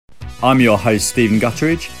I'm your host, Stephen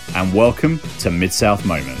Gutteridge, and welcome to Mid-South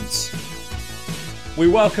Moments. We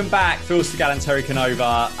welcome back Phil Segal and Terry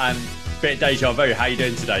Canova, and bit of deja vu. How are you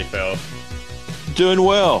doing today, Phil? Doing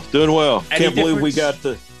well. Any Can't believe we got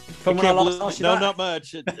the... From when I last asked you No, that? not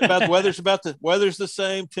much. Weather's the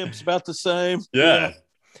same. Temp's about the same. Yeah.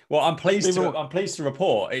 Well, I'm pleased to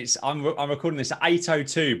report I'm recording this at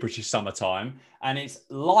 8:02 British summertime, and it's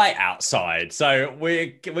light outside. So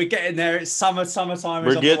we're getting there. It's summertime.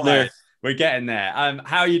 We're getting there. We're getting there.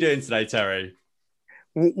 How are you doing today, Terry?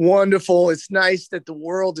 Wonderful. It's nice that the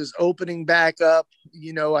world is opening back up.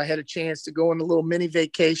 You know, I had a chance to go on a little mini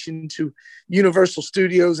vacation to Universal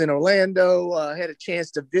Studios in Orlando. I had a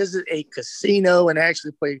chance to visit a casino and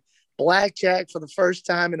actually play blackjack for the first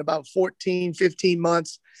time in about 14, 15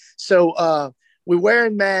 months. So we're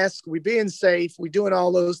wearing masks, we're being safe, we're doing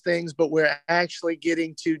all those things, but we're actually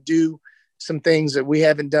getting to do some things that we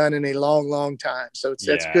haven't done in a long, long time. So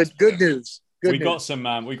that's good news. We've got some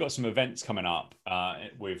events coming up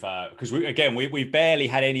because we've barely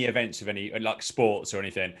had any events of any like sports or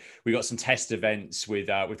anything. We got some test events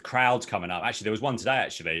with crowds coming up. Actually, there was one today.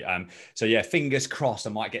 So yeah, fingers crossed.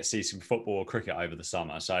 I might get to see some football or cricket over the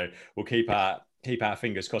summer. So we'll keep our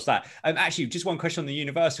fingers crossed that. Actually, just one question on the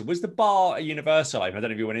Universal. Was the bar at Universal open? I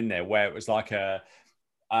don't know if you went in there where it was like a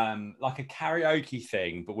karaoke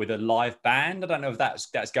thing, but with a live band. I don't know if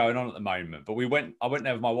that's going on at the moment, but I went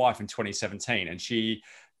there with my wife in 2017, and she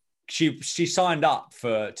signed up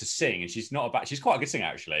to sing, and she's quite a good singer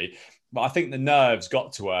actually, but I think the nerves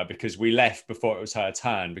got to her because we left before it was her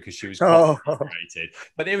turn because she was quite frustrated.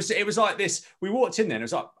 But it was like this. We walked in there and it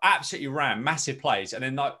was like absolutely rammed, massive place, and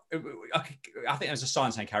then like I think there was a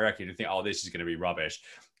sign saying karaoke, and you think, oh, this is going to be rubbish.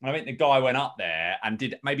 And I think the guy went up there and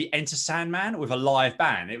did maybe Enter Sandman with a live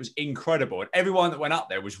band. It was incredible, and everyone that went up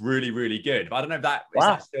there was really, really good. But I don't know if is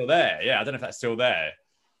that still there. Yeah, I don't know if that's still there.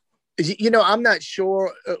 You know, I'm not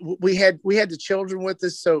sure. We had the children with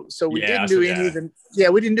us, so we didn't do any of the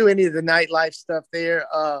nightlife stuff there.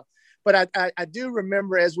 But I do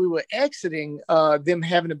remember as we were exiting, them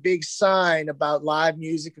having a big sign about live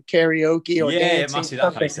music or karaoke or dancing. It must be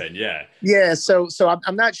that place then. Yeah. So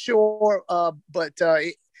I'm not sure, but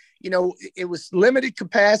it was limited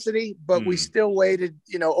capacity, but we still waited,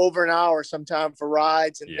 over an hour sometime for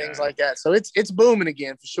rides and things like that. So it's booming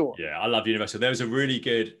again for sure. Yeah, I love Universal. There was a really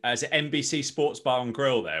good NBC Sports Bar and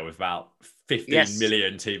Grill there with about 15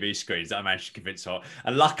 million TV screens that I managed to convince her.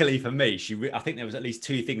 And luckily for me, I think there was at least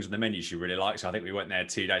two things on the menu she really liked. So I think we went there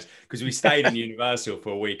 2 days because we stayed in Universal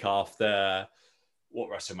for a week after. What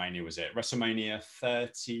WrestleMania was it? WrestleMania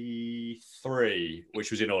 33, which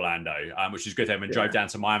was in Orlando, which was good. Then and drove down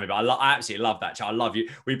to Miami. But I absolutely love that. I love you.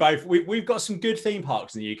 We've got some good theme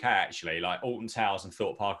parks in the UK actually, like Alton Towers and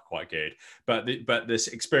Thorpe Park are quite good. But this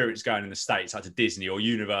experience going in the States, like to Disney or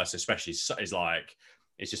Universal especially, is like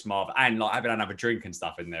it's just marvelous. And like having another drink and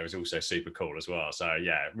stuff in there is also super cool as well. So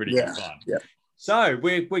yeah, really good fun. Yeah. So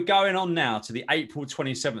we're going on now to the April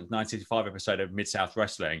 27th, 1985 episode of Mid-South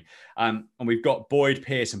Wrestling. And we've got Boyd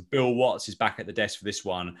Pierce and Bill Watts is back at the desk for this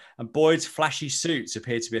one. And Boyd's flashy suits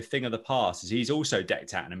appear to be a thing of the past as he's also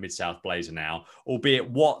decked out in a Mid-South blazer now, albeit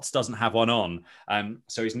Watts doesn't have one on.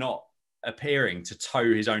 So he's not appearing to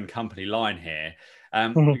toe his own company line here.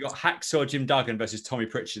 We've got Hacksaw Jim Duggan versus Tommy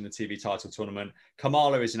Pritchard in the TV title tournament.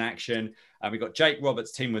 Kamala is in action. We've got Jake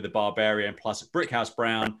Roberts teaming with the Barbarian plus Brickhouse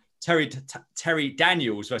Brown. Terry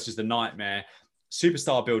Daniels versus the Nightmare,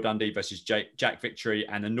 Superstar Bill Dundee versus Jack Victory,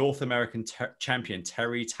 and the North American champion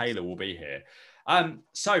Terry Taylor will be here.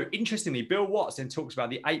 So interestingly, Bill Watts then talks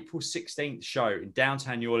about the April 16th show in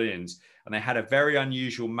downtown New Orleans, and they had a very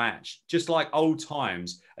unusual match, just like old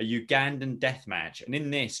times, a Ugandan death match. And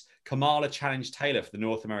in this, Kamala challenged Taylor for the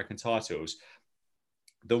North American titles.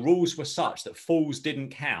 The rules were such that falls didn't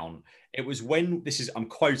count. It was when, I'm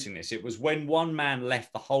quoting this, it was when one man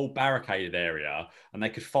left the whole barricaded area and they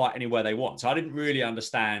could fight anywhere they want. So I didn't really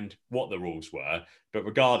understand what the rules were, but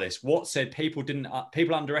regardless, Watts said people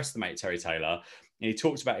underestimate Terry Taylor. And he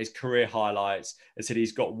talked about his career highlights and said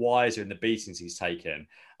he's got wiser in the beatings he's taken.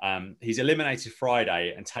 He's eliminated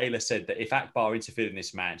Friday, and Taylor said that if Akbar interfered in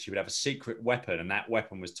this match, he would have a secret weapon, and that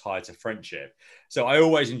weapon was tied to friendship. So I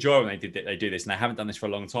always enjoy when they do this, and they haven't done this for a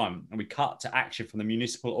long time. And we cut to action from the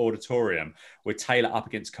Municipal Auditorium with Taylor up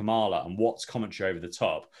against Kamala and Watts' commentary over the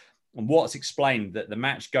top. And Watts explained that the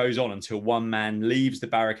match goes on until one man leaves the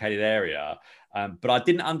barricaded area. But I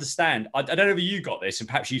didn't understand. I don't know if you got this, and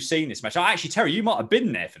perhaps you've seen this match. Actually, Terry, you might have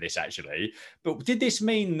been there for this, actually. But did this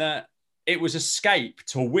mean that it was escape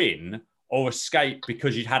to win or escape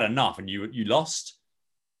because you'd had enough and you lost?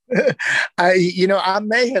 I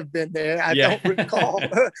may have been there. I don't recall.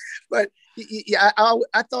 But, Yeah,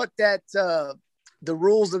 I thought that the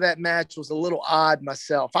rules of that match was a little odd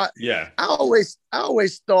myself. I always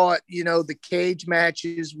thought, the cage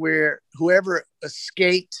matches where whoever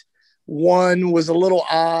escaped won was a little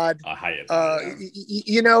odd. I hate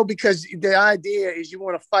it. Because the idea is you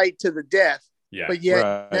want to fight to the death. Yeah. But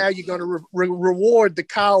yet now you're going to reward the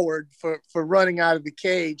coward for running out of the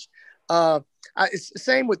cage. It's the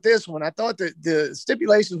same with this one. I thought that the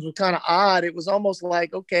stipulations were kind of odd. It was almost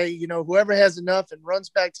like, okay, whoever has enough and runs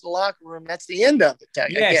back to the locker room, that's the end of it.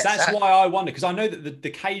 Yes, that's why I wonder, because I know that the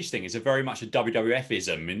cage thing is a very much a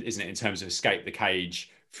WWF-ism, isn't it, in terms of escape the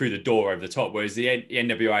cage through the door over the top, whereas the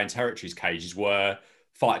NWA and Territories cages were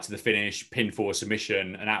fight to the finish, pinfall,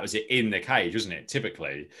 submission, and that was it in the cage, wasn't it?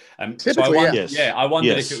 Typically. So I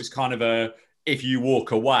wondered if it was kind of if you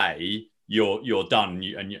walk away, you're done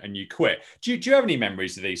and you quit. Do you have any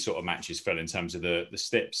memories of these sort of matches, Phil, in terms of the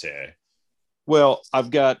steps here? Well,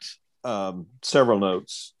 I've got several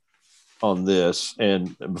notes on this,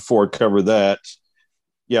 and before I cover that,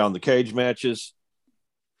 on the cage matches,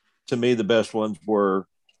 to me the best ones were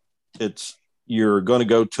you're going to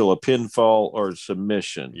go till a pinfall or a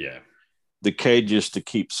submission. Yeah. The cage is to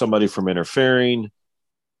keep somebody from interfering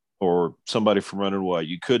or somebody from running away.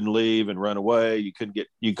 You couldn't leave and run away. You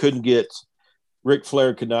couldn't get Ric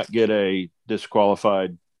Flair could not get a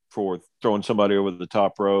disqualified for throwing somebody over the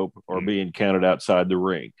top rope or being counted outside the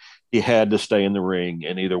ring. He had to stay in the ring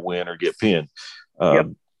and either win or get pinned.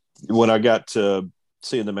 When I got to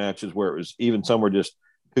seeing the matches where it was even some were just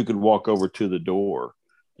who could walk over to the door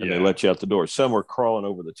and they let you out the door. Some were crawling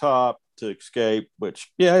over the top to escape,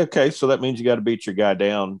 which, so that means you got to beat your guy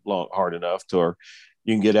down hard enough or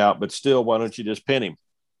you can get out, but still, why don't you just pin him?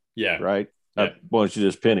 Yeah. Right? Why don't you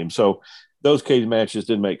just pin him? So those cage matches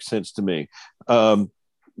didn't make sense to me.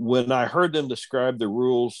 When I heard them describe the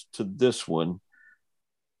rules to this one,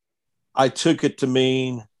 I took it to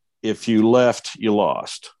mean if you left, you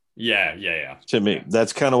lost. Yeah. To me,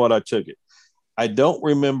 that's kind of what I took it. I don't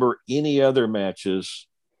remember any other matches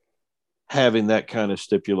having that kind of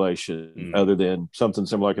stipulation other than something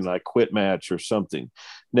similar like an I quit match or something.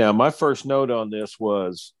 Now, my first note on this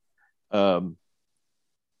was, how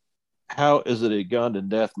is it a Ugandan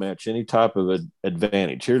death match any type of an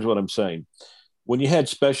advantage? Here's what I'm saying. When you had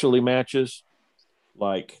specialty matches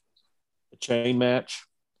like a chain match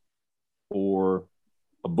or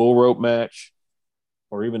a bull rope match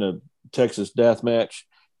or even a Texas death match,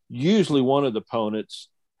 usually one of the opponents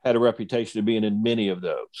had a reputation of being in many of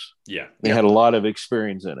those. Yeah. He had a lot of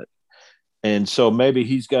experience in it. And so maybe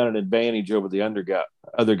he's got an advantage over the other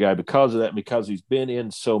guy because of that, because he's been in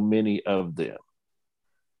so many of them.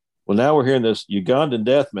 Well, now we're hearing this Ugandan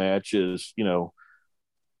death match is,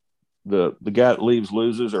 the guy that leaves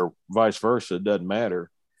loses or vice versa. It doesn't matter.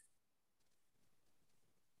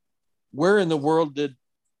 Where in the world did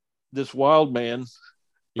this wild man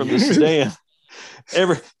from the Sudan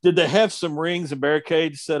did they have some rings and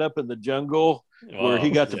barricades set up in the jungle where he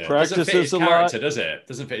got to practice this a lot? Does it?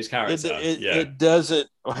 Doesn't fit his character. It doesn't.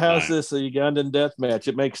 How's this a Ugandan death match?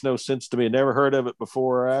 It makes no sense to me. Never heard of it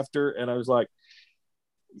before or after. And I was like,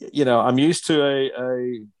 I'm used to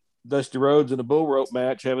a Dusty Rhodes and a bull rope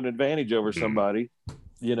match having an advantage over somebody,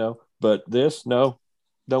 but this, no,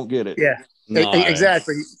 don't get it. Yeah, no.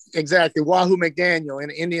 Exactly. Wahoo McDaniel in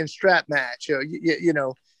an Indian strap match,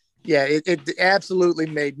 it absolutely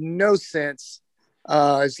made no sense.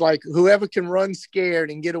 It's like whoever can run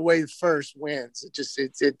scared and get away first wins.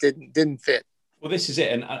 It didn't fit. Well, this is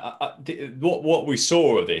it, and what we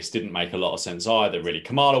saw of this didn't make a lot of sense either. Really,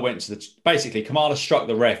 Kamala Kamala struck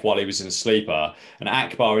the ref while he was in a sleeper, and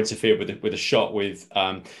Akbar interfered with a shot with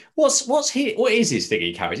what is his thing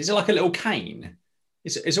he carries? Is it like a little cane?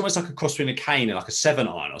 It's almost like a cross between a cane and like a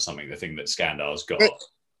 7-iron or something. The thing that Skandal's got.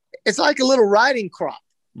 It's like a little riding crop.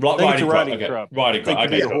 Riding crop.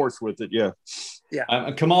 Okay, a horse with it. Yeah.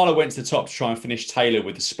 And Kamala went to the top to try and finish Taylor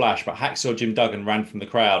with the splash, but Hacksaw Jim Duggan ran from the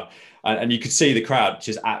crowd. And you could see the crowd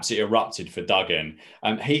just absolutely erupted for Duggan.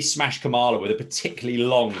 He smashed Kamala with a particularly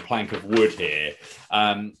long plank of wood here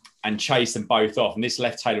and chased them both off. And this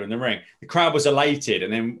left Taylor in the ring. The crowd was elated.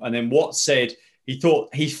 And then Watts said he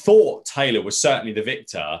thought Taylor was certainly the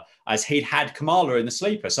victor as he'd had Kamala in the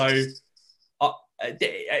sleeper. So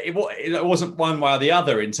it wasn't one way or the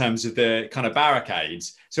other in terms of the kind of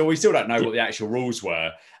barricades. So we still don't know what the actual rules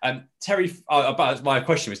were. Terry, my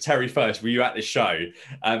question was, Terry, first, were you at this show?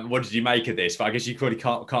 What did you make of this? But I guess you probably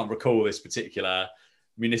can't recall this particular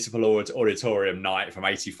Municipal Auditorium night from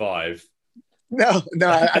 '85. No,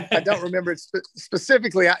 I don't remember it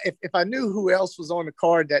specifically. If I knew who else was on the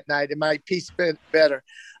card that night, it might piece better.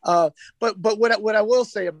 But what I will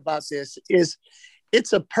say about this is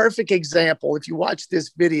it's a perfect example. If you watch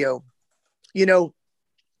this video, you know,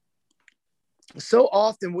 so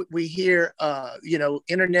often we hear, you know,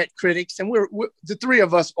 internet critics, and we're the three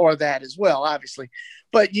of us are that as well, obviously.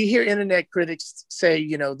 But you hear internet critics say,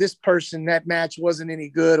 you know, this person, that match wasn't any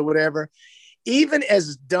good or whatever. Even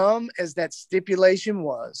as dumb as that stipulation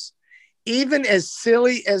was, even as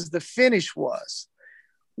silly as the finish was,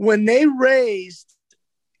 when they raised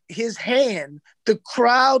his hand, the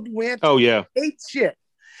crowd went, oh yeah, ate shit.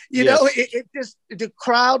 You Yes. know, it just, the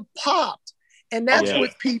crowd popped. And that's Yeah.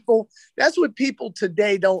 that's what people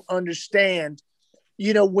today don't understand.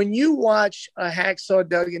 You know, when you watch a Hacksaw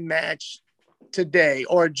Duggan match today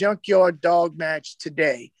or a Junkyard Dog match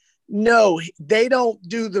today, no, they don't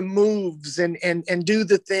do the moves and do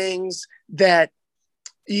the things that,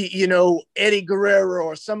 you know, Eddie Guerrero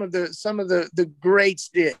or some of the greats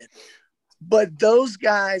did. But those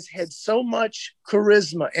guys had so much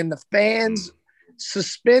charisma, and the fans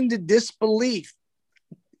suspended disbelief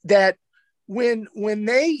that when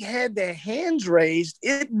they had their hands raised,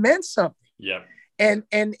 it meant something. Yeah. And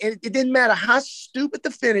it didn't matter how stupid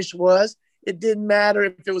the finish was. It didn't matter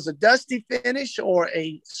if it was a dusty finish or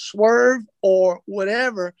a swerve or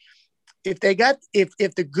whatever. If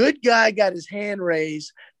the good guy got his hand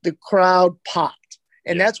raised, the crowd popped.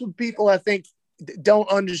 And that's what people, I think, don't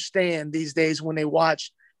understand these days when they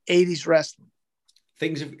watch 80s wrestling.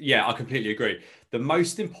 I completely agree. The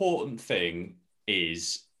most important thing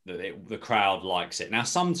is that the crowd likes it. Now,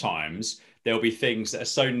 sometimes there'll be things that are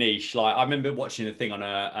so niche. Like I remember watching a thing on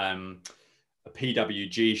a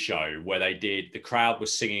PWG show where the crowd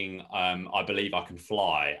was singing, I Believe I Can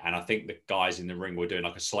Fly. And I think the guys in the ring were doing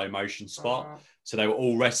like a slow motion spot. So they were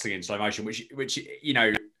all wrestling in slow motion, which, you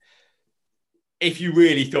know, if you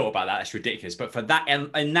really thought about that, that's ridiculous. But for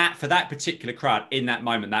that, for that particular crowd in that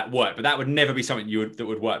moment, that worked. But that would never be something that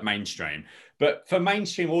would work mainstream. But for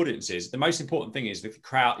mainstream audiences, the most important thing is that the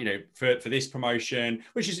crowd, you know, for this promotion,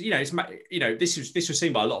 which is, you know, it's, you know, this was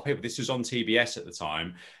seen by a lot of people. This was on TBS at the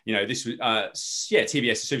time. You know, this was,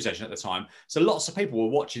 TBS, the Superstation at the time. So lots of people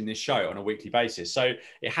were watching this show on a weekly basis. So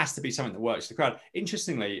it has to be something that works for the crowd.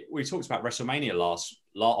 Interestingly, we talked about WrestleMania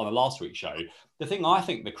on the last week's show. The thing I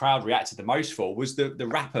think the crowd reacted the most for was the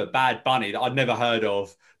rapper Bad Bunny that I'd never heard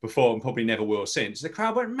of before and probably never will since. The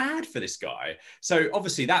crowd went mad for this guy. So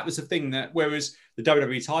obviously that was the thing that, whereas the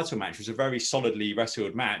WWE title match was a very solidly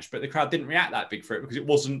wrestled match, but the crowd didn't react that big for it because it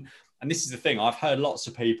wasn't. And this is the thing, I've heard lots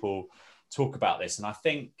of people talk about this. And I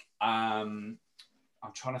think, I'm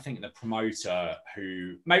trying to think of the promoter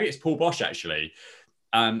who, maybe it's Paul Bosch actually.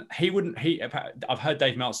 I've heard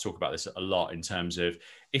Dave Meltzer talk about this a lot in terms of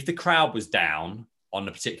if the crowd was down on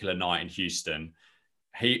a particular night in Houston,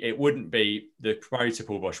 it wouldn't be, the promoter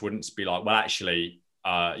Paul Bosch wouldn't be like, well, actually,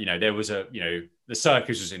 you know, there was the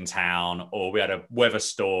circus was in town, or we had a weather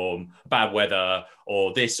storm, bad weather,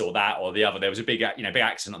 or this or that or the other. There was a big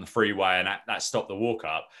accident on the freeway and that stopped the walk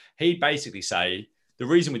up. He'd basically say the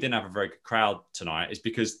reason we didn't have a very good crowd tonight is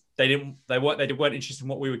because they weren't interested in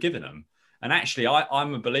what we were giving them. And actually,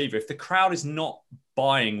 I'm a believer, if the crowd is not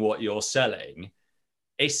buying what you're selling,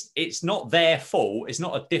 it's not their fault. It's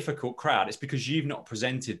not a difficult crowd. It's because you've not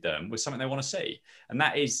presented them with something they want to see. And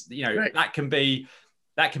that is, you know, right. that can be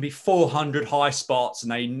 400 high spots,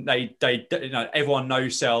 and they you know, everyone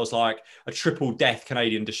knows sells like a triple death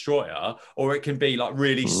Canadian destroyer, or it can be like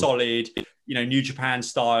really solid, you know, New Japan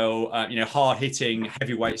style, you know, hard hitting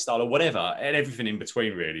heavyweight style or whatever, and everything in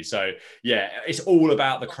between really. So yeah, it's all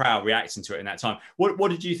about the crowd reacting to it in that time.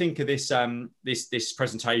 What did you think of this this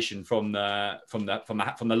presentation from the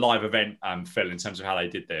live event, Phil, in terms of how they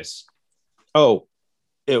did this? Oh,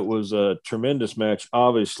 it was a tremendous match,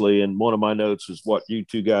 obviously. And one of my notes is what you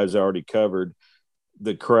two guys already covered.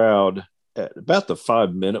 The crowd at about the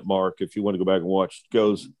 5-minute mark, if you want to go back and watch,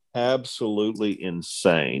 goes absolutely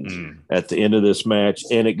insane at the end of this match.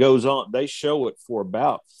 And it goes on. They show it for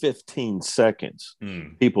about 15 seconds.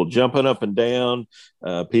 People jumping up and down,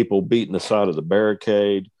 people beating the side of the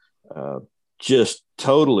barricade, just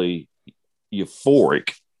totally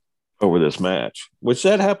euphoric over this match, which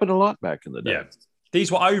that happened a lot back in the day. Yeah. These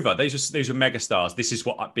were over. These were megastars. This is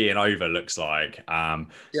what being over looks like.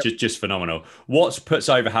 Just phenomenal. Watts puts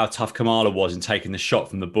over how tough Kamala was in taking the shot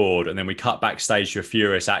from the board, and then we cut backstage to a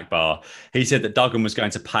furious Akbar. He said that Duggan was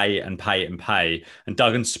going to pay and pay and pay, and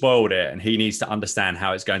Duggan spoiled it, and he needs to understand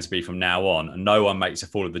how it's going to be from now on, and no one makes a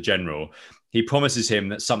fool of the general. He promises him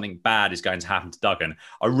that something bad is going to happen to Duggan.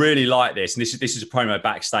 I really like this. And this is a promo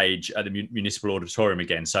backstage at the Municipal Auditorium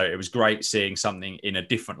again. So it was great seeing something in a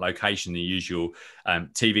different location than the usual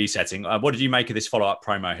TV setting. What did you make of this follow-up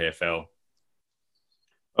promo here, Phil?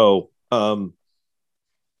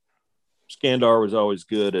 Skandar was always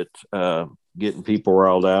good at getting people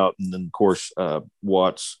riled out. And then, of course,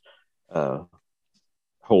 Watts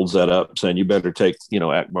holds that up, saying, you better take,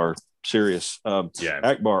 Akbar serious.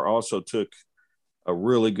 Akbar also took a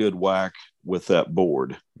really good whack with that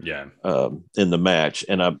board in the match.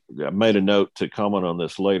 And I made a note to comment on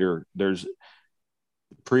this later. There's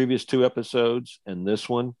previous 2 episodes and this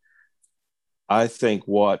one. I think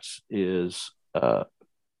Watts is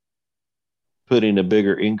putting a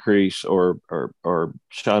bigger increase or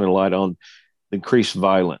shining a light on increased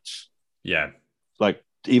violence. Yeah. Like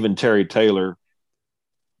even Terry Taylor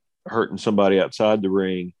hurting somebody outside the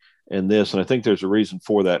ring and this, and I think there's a reason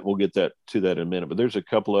for that. We'll get to that in a minute, but there's a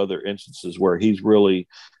couple other instances where he's really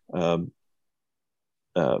putting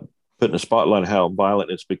a spotlight on how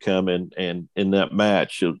violent it's become. And in that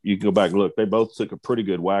match, you can go back and look, they both took a pretty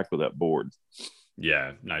good whack with that board.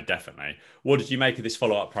 Yeah, no, definitely. What did you make of this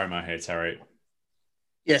follow-up promo here, Terry?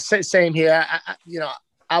 Yeah, same here.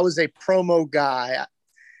 I was a promo guy.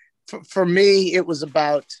 For me, it was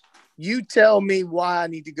about, you tell me why I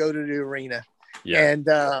need to go to the arena. Yeah.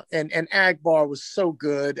 And Akbar was so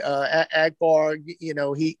good. Akbar,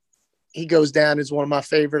 he goes down as one of my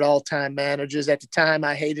favorite all-time managers. At the time,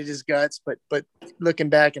 I hated his guts, but looking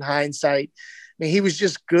back in hindsight, I mean, he was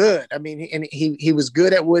just good. I mean, and he was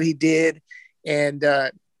good at what he did. And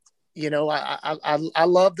I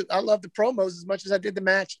love the promos as much as I did the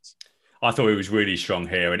matches. I thought he was really strong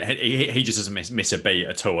here, and he just doesn't miss a beat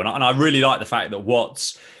at all. And I really like the fact that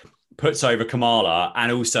Watts puts over Kamala,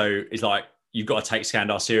 and also is like, you've got to take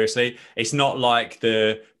Skandar seriously. It's not like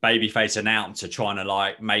the babyface announcer trying to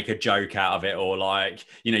like make a joke out of it, or like,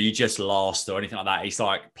 you just lost or anything like that. He's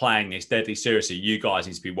like playing this deadly seriously. You guys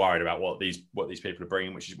need to be worried about what these people are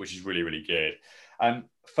bringing, which is really, really good.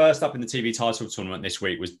 First up in the TV title tournament this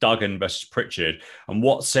week was Duggan versus Pritchard. And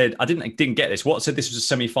Watts said, I didn't get this. Watts said this was a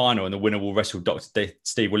semi-final and the winner will wrestle Dr.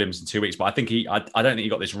 Steve Williams in 2 weeks. But I think I don't think he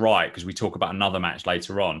got this right, because we talk about another match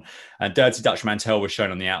later on. And Dirty Dutch Mantel was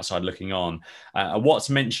shown on the outside looking on.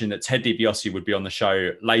 Watts mentioned that Ted DiBiase would be on the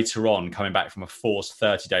show later on, coming back from a forced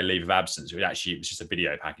 30-day leave of absence. It was just a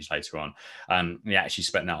video package later on. He actually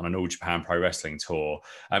spent that on an All Japan Pro Wrestling tour.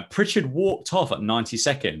 Pritchard walked off at 90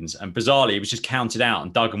 seconds and bizarrely he was just counted out,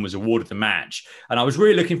 and Duggan was awarded the match. And I was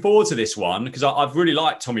really looking forward to this one because I've really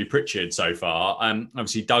liked Tommy Pritchard so far.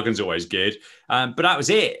 Obviously Duggan's always good, but that was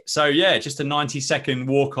it. So yeah, just a 90-second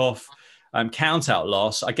walk-off count-out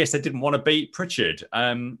loss. I guess they didn't want to beat Pritchard.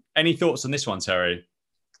 Any thoughts on this one, Terry?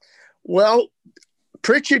 Well,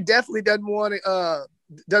 Pritchard definitely doesn't want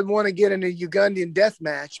to get in a Ugandan death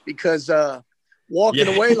match, because walking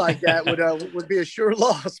away like that would be a sure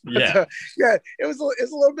loss. But, it was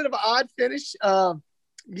a little bit of an odd finish, and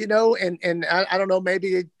I don't know,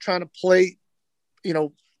 maybe they're trying to play,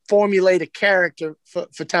 formulate a character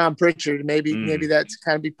for Tom Pritchard. Maybe that's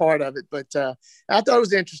kind of be part of it. But I thought it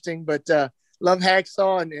was interesting. But love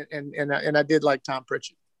Hacksaw, and I did like Tom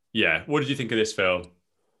Pritchard. Yeah. What did you think of this, Phil?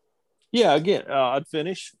 Yeah, again, I'd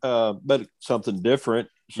finish, but something different.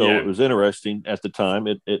 So it was interesting at the time.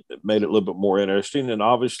 It made it a little bit more interesting. And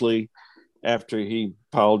obviously, after he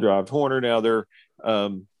pile drived Horner, now they're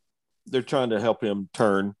trying to help him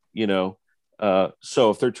turn.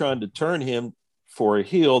 So if they're trying to turn him for a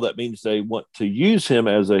heel, that means they want to use him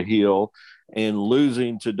as a heel, and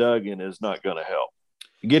losing to Duggan is not going to help.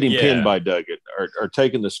 Getting pinned by Duggan or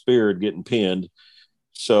taking the spear and getting pinned.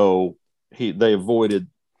 So they avoided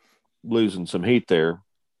losing some heat there.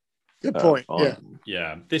 Good point.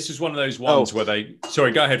 Yeah. This is one of those ones where they.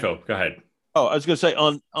 Sorry, go ahead, Phil. Go ahead. Oh, I was going to say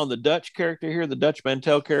on the Dutch character here, the Dutch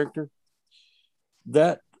Mantel character.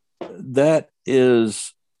 That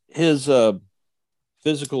is his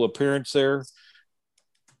physical appearance there.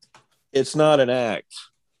 It's not an act.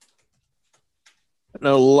 I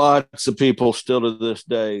know lots of people still to this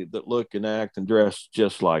day that look and act and dress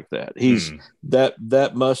just like that. He's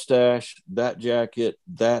that mustache, that jacket,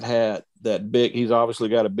 that hat, that big. He's obviously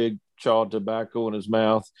got a big chaw of tobacco in his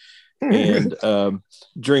mouth, and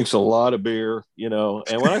drinks a lot of beer. And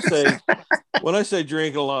when I say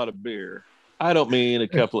drink a lot of beer, I don't mean a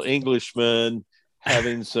couple of Englishmen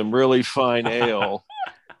having some really fine ale,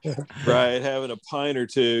 right? Having a pint or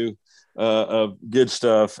two of good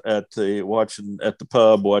stuff at the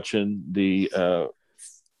pub, watching the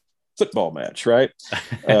football match, right?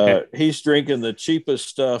 He's drinking the cheapest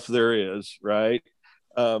stuff there is, right?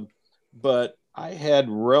 But I had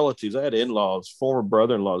relatives, I had in-laws, former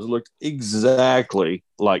brother-in-laws, looked exactly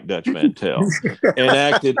like Dutch Mantel and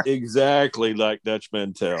acted exactly like Dutch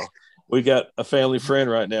Mantel. We got a family friend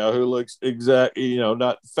right now who looks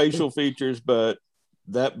not facial features, but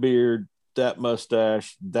that beard, that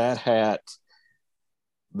mustache, that hat,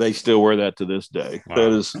 They still wear that to this day.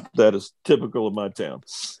 Wow. That is typical of my town.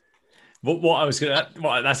 What I was gonna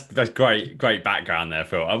that's great background there,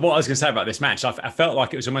 Phil. And what I was gonna say about this match, I felt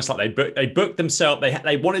like it was almost like they booked themselves.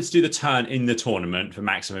 They wanted to do the turn in the tournament for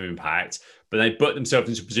maximum impact, but they booked themselves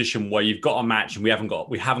into a position where you've got a match and we haven't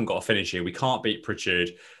got a finish here. We can't beat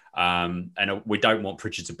Pritchard, and we don't want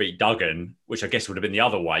Pritchard to beat Duggan, which I guess would have been the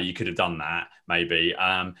other way. You could have done that maybe,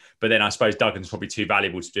 but then I suppose Duggan's probably too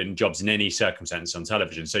valuable to do jobs in any circumstance on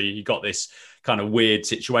television. So you got this kind of weird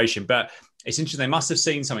situation, but. It's interesting. They must have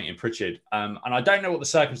seen something in Pritchard. And I don't know what the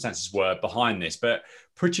circumstances were behind this, but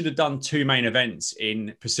Pritchard had done 2 main events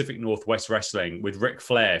in Pacific Northwest Wrestling with Ric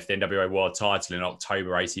Flair for the NWA World title in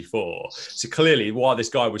October 84. So clearly, while this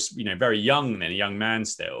guy was, very young then, a young man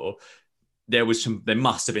still, there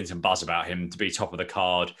must have been some buzz about him to be top of the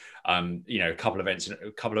card. A couple of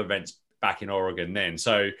events back in Oregon then.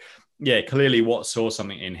 So yeah, clearly Watt saw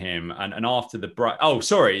something in him. And after the break,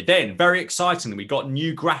 then very excitingly, we got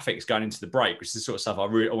new graphics going into the break, which is the sort of stuff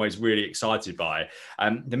I'm always really excited by.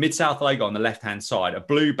 The Mid-South logo on the left-hand side, a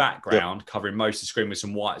blue background covering most of the screen with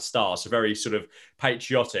some white stars, so very sort of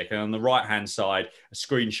patriotic. And on the right-hand side, a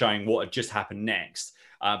screen showing what had just happened next.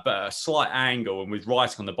 But a slight angle, and with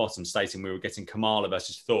writing on the bottom stating we were getting Kamala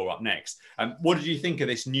versus Thor up next. What did you think of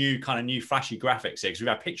this new flashy graphics here? Because we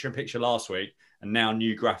had picture-in-picture last week, and now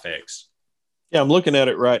new graphics. Yeah, I'm looking at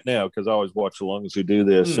it right now because I always watch along as we do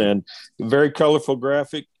this, and very colorful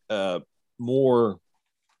graphic, more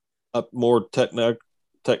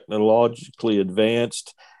technologically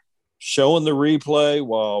advanced, showing the replay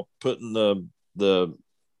while putting the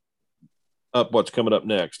up what's coming up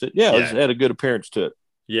next. It had a good appearance to it.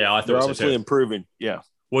 Yeah, I thought they're obviously improving. Yeah.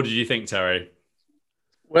 What did you think, Terry?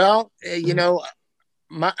 Well,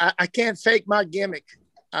 I can't fake my gimmick.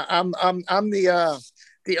 I'm the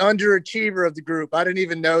underachiever of the group. I didn't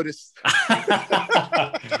even notice. Do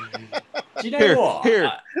you know what?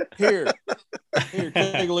 Here,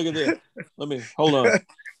 take a look at this. Hold on.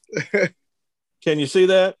 Can you see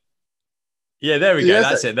that? Yeah, there we go. Yes,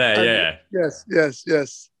 that's it there. Yes.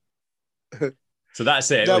 So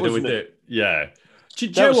that's it. That was new. Yeah.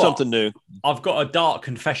 That was something new. I've got a dark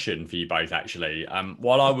confession for you both, actually.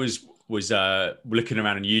 While I was looking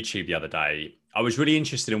around on YouTube the other day, I was really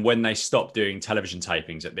interested in when they stopped doing television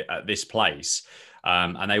tapings at this place.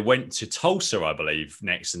 And they went to Tulsa, I believe,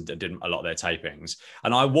 next and did a lot of their tapings.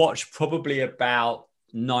 And I watched probably about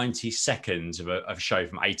 90 seconds of a show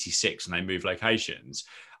from 86 and they moved locations.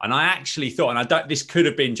 And I actually thought, this could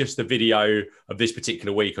have been just the video of this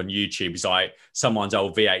particular week on YouTube. It's like someone's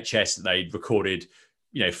old VHS that they'd recorded,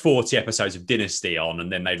 40 episodes of Dynasty on,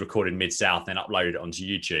 and then they'd recorded Mid-South and then uploaded it onto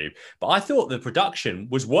YouTube. But I thought the production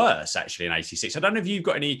was worse actually in 86. I don't know if you've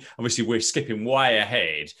got any, obviously we're skipping way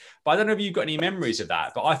ahead, but I don't know if you've got any memories of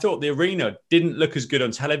that. But I thought the arena didn't look as good on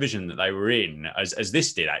television that they were in as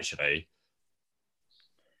this did actually.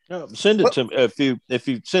 No, send it to me. If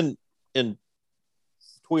you send in,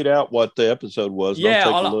 tweet out what the episode was. Yeah,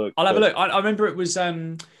 I'll have a look. I remember it was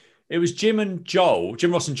Jim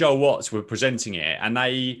Ross and Joel Watts were presenting it, and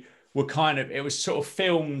they were it was sort of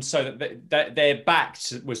filmed so that their back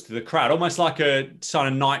was to the crowd, almost like a kind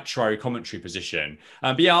of nitro commentary position.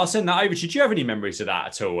 But yeah, I'll send that over to you. Do you have any memories of that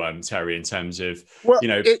at all, Terry, in terms of,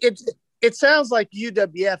 It sounds like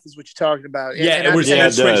UWF is what you're talking about.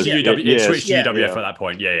 It switched to UWF at that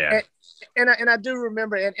point. Yeah. And I do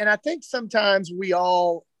remember, and I think sometimes we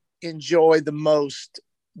all enjoy the most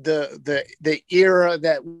the era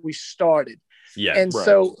that we started. Yeah. And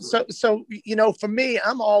so for me,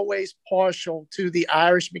 I'm always partial to the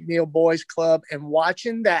Irish McNeil Boys Club and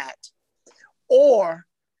watching that, or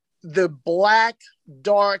the black,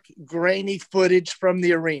 dark, grainy footage from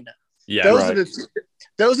the arena. Yeah.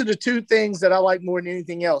 Those are the two things that I like more than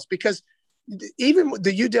anything else, because even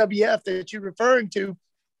the UWF that you're referring to,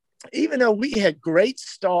 even though we had great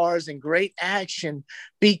stars and great action,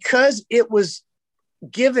 because it was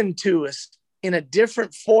given to us in a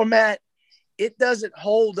different format, it doesn't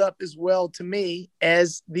hold up as well to me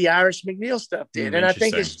as the Irish McNeil stuff did. And I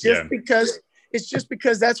think it's just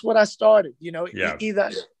because that's what I started.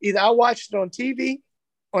 Either I watched it on TV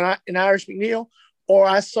in Irish McNeil, or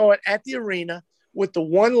I saw it at the arena with the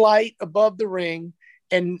one light above the ring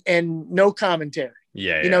and no commentary.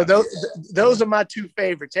 Those are my two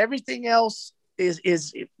favorites. Everything else is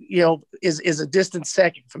a distant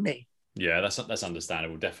second for me. Yeah, that's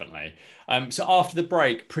understandable, definitely. So after the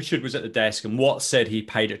break, Pritchard was at the desk, and Watts said he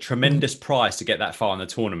paid a tremendous price to get that far in the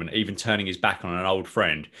tournament, even turning his back on an old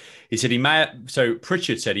friend. He said so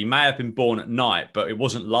Pritchard said he may have been born at night, but it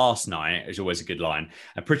wasn't last night. Is always a good line.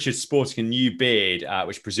 And Pritchard, sporting a new beard,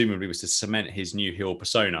 which presumably was to cement his new heel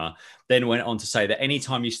persona, then went on to say that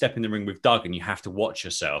anytime you step in the ring with Duggan, you have to watch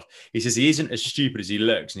yourself. He says he isn't as stupid as he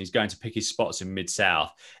looks, and he's going to pick his spots in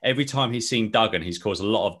Mid-South. Every time he's seen Duggan, he's caused a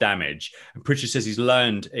lot of damage. And Pritchard says he's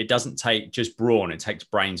learned it doesn't take just brawn, it takes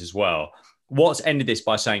brains as well. Watts ended this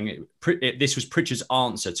by saying this was Pritchard's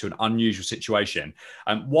answer to an unusual situation.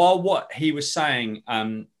 While what he was saying,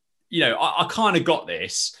 I kind of got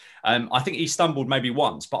this. I think he stumbled maybe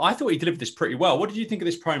once, but I thought he delivered this pretty well. What did you think of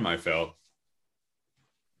this promo, Phil?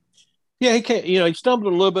 Yeah, he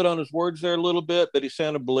stumbled a little bit on his words there a little bit, but he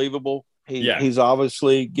sounded believable. He's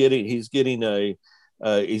obviously he's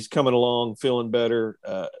coming along, feeling better,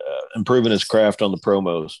 improving his craft on the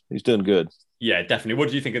promos. He's doing good. Yeah, definitely. What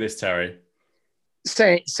do you think of this, Terry?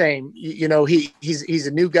 Same. He's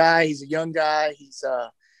a new guy. He's a young guy. He's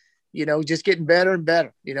just getting better and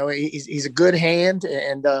better. He's a good hand,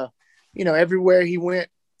 and everywhere he went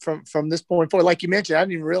from this point forward, like you mentioned, I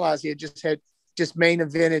didn't even realize he had just main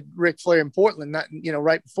evented Ric Flair in Portland. Not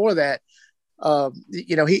right before that.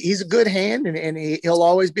 He's a good hand, and he'll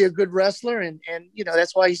always be a good wrestler, and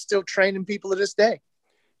that's why he's still training people to this day.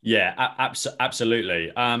 Yeah,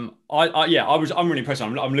 absolutely. I'm really impressed.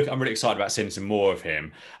 I'm really excited about seeing some more of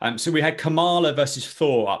him. So we had Kamala versus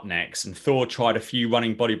Thor up next, and Thor tried a few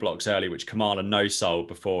running body blocks early, which Kamala no-sold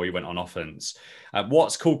before he went on offense.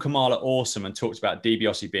 Watts called Kamala awesome and talked about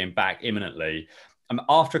DiBiase being back imminently.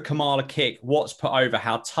 After a Kamala kick, Watts put over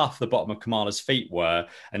how tough the bottom of Kamala's feet were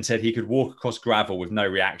and said he could walk across gravel with no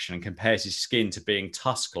reaction, and compares his skin to being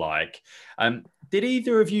tusk-like. Did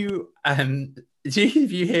either of you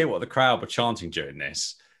hear what the crowd were chanting during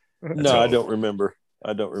this? No, I don't remember.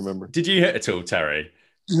 Did you hear it at all, Terry?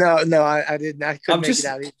 No, I didn't. I couldn't make it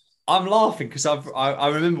out either. I'm laughing because I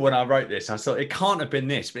remember when I wrote this, I thought it can't have been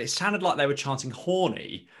this, but it sounded like they were chanting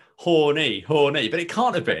horny, but it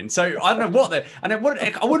can't have been. So I don't know what I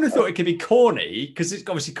wouldn't have thought it could be corny, because it's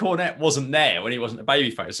obviously Cornette wasn't there when he wasn't a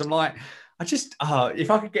babyface. So I'm like,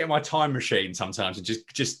 if I could get in my time machine sometimes and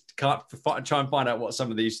just can't try and find out what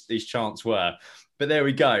some of these chants were. But there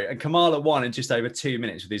we go. And Kamala won in just over 2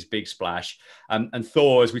 minutes with his big splash. And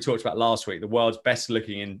Thor, as we talked about last week, the world's best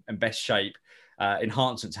looking and best shape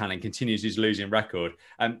enhancement talent, continues his losing record.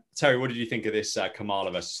 Terry, what did you think of this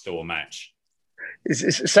Kamala versus Thor match? It's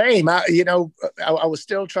the same. I was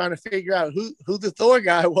still trying to figure out who the Thor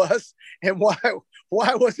guy was and why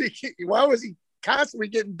was he constantly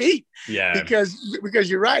getting beat? Yeah, because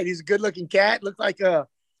you're right. He's a good looking cat. Looked like a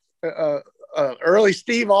early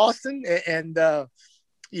Steve Austin, and I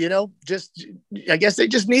guess they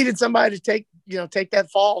just needed somebody to take that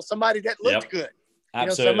fall. Somebody that looked good.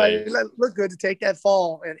 Absolutely. Somebody that looked good to take that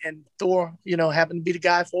fall, and Thor, happened to be the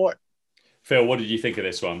guy for it. Phil, what did you think of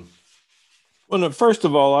this one? Well, first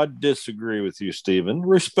of all, I disagree with you, Stephen.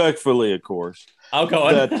 Respectfully, of course. I'll go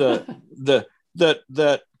on.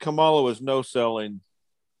 That Kamala was no-selling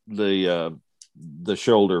the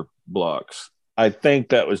shoulder blocks. I think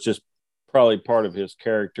that was just probably part of his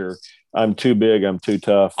character. I'm too big. I'm too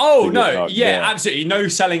tough. Oh, no. Yeah, absolutely. No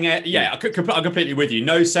selling it. Yeah, I'm completely with you.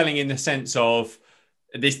 No selling in the sense of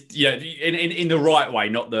this, in the right way,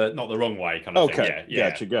 not the wrong way kind of thing.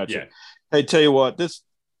 Yeah, Gotcha. Yeah. Hey, tell you what,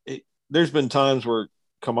 there's been times where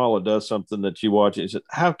Kamala does something that you watch and you say,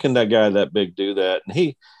 how can that guy that big do that? And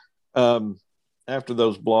he, after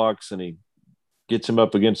those blocks, and he gets him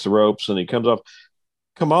up against the ropes and he comes off,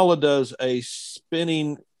 Kamala does a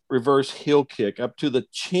spinning reverse heel kick up to the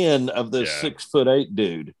chin of this 6'8"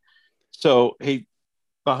 dude. So he,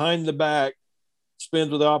 behind the back,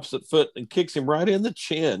 spins with the opposite foot and kicks him right in the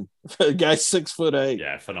chin. The guy's 6'8".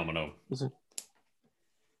 Yeah, phenomenal.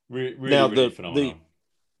 Really phenomenal.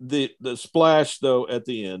 The splash, though, at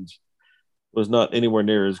the end was not anywhere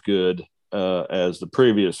near as good as the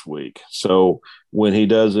previous week. So when he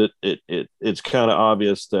does it, it's kind of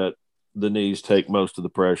obvious that the knees take most of the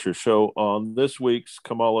pressure. So on this week's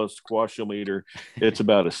Kamala Squash-O-Meter, it's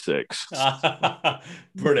about a 6.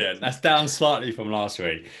 Brilliant. That's down slightly from last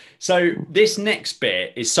week. So this next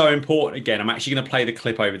bit is so important. Again, I'm actually going to play the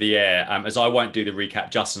clip over the air, as I won't do the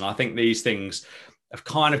recap justice. I think these things have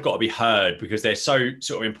kind of got to be heard because they're so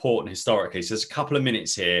sort of important historically. So there's a couple of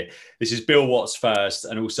minutes here. This is Bill Watts first,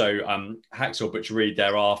 and also Hacksaw Butch Reed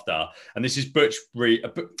thereafter. And this is Butch Reed.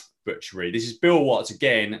 This is Bill Watts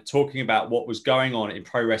again talking about what was going on in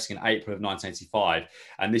pro wrestling in April of 1985.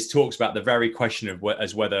 And this talks about the very question of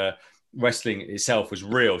whether wrestling itself was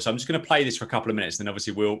real. So I'm just going to play this for a couple of minutes, and then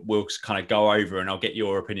obviously we'll kind of go over, and I'll get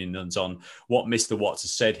your opinions on what Mr. Watts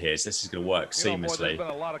has said here. So this is going to work seamlessly. Boy, there's been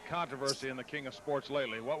a lot of controversy in the King of Sports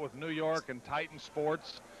lately. What with New York and Titan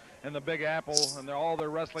Sports and the Big Apple, and all their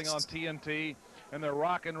wrestling on TNT, and their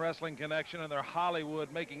Rock and Wrestling Connection, and their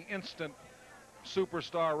Hollywood making instant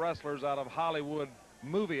superstar wrestlers out of Hollywood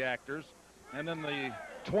movie actors, and then the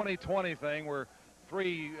 2020 thing where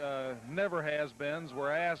three never-has-beens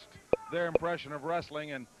were asked their impression of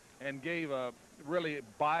wrestling and gave a really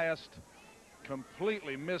biased,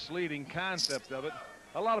 completely misleading concept of it.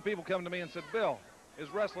 A lot of people come to me and said, Bill, is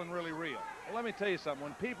wrestling really real? Well, let me tell you something.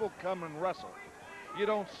 When people come and wrestle, you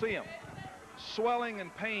don't see them. Swelling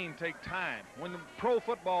and pain take time. When the pro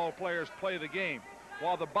football players play the game,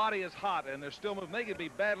 while the body is hot and they're still moving, they could be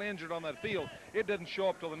badly injured on that field. It doesn't show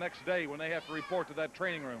up till the next day when they have to report to that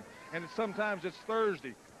training room. And sometimes it's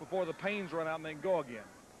Thursday before the pains run out and they can go again.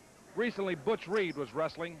 Recently, Butch Reed was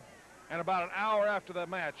wrestling, and about an hour after that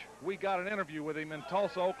match, we got an interview with him in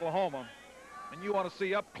Tulsa, Oklahoma. And you want to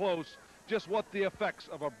see up close just what the effects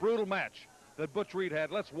of a brutal match that Butch Reed had.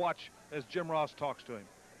 Let's watch as Jim Ross talks to him.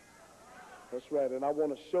 That's right, and I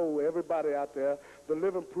want to show everybody out there the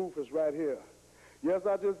living proof is right here. Yes,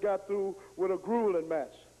 I just got through with a grueling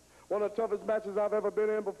match. One of the toughest matches I've ever been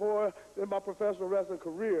in before in my professional wrestling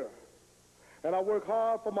career. And I work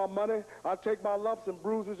hard for my money. I take my lumps and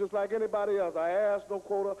bruises just like anybody else. I ask no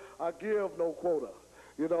quota, I give no quota.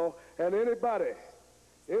 You know, and anybody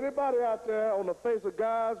out there on the face of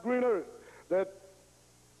God's green earth that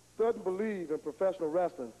doesn't believe in professional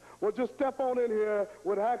wrestling, well, just step on in here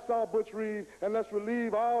with Hacksaw Butch Reed, and let's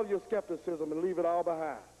relieve all your skepticism and leave it all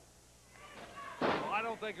behind. Well, I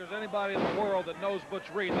don't think there's anybody in the world that knows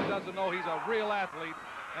Butch Reed that doesn't know he's a real athlete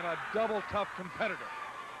and a double tough competitor.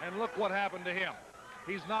 And look what happened to him.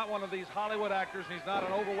 He's not one of these Hollywood actors, and he's not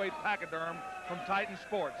an overweight pachyderm from Titan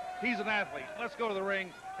Sports. He's an athlete. Let's go to the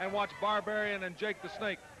ring and watch Barbarian and Jake the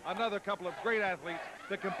Snake, another couple of great athletes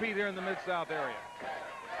that compete here in the Mid-South area.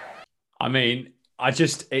 I mean,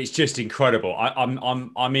 it's just incredible.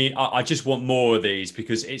 I just want more of these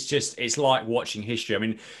because it's like watching history. I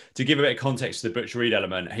mean, to give a bit of context to the Butch Reed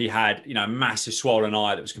element, he had, a massive swollen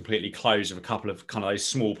eye that was completely closed with a couple of kind of those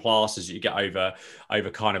small plasters that you get over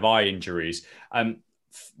kind of eye injuries.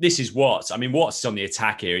 This is Watts. I mean, Watts is on the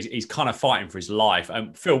attack here. He's kind of fighting for his life.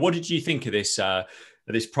 Phil, what did you think of this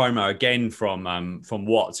promo again from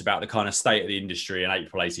Watts about the kind of state of the industry in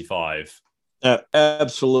April '85?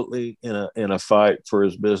 Absolutely in a fight for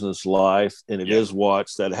his business life. And it is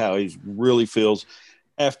Watts that how he really feels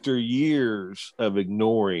after years of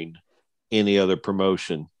ignoring any other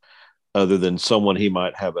promotion other than someone he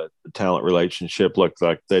might have a talent relationship. Look,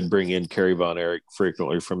 like they'd bring in Kerry Von Erich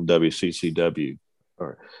frequently from WCCW.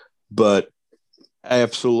 But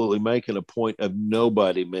absolutely making a point of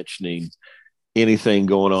nobody mentioning anything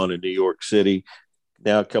going on in New York City.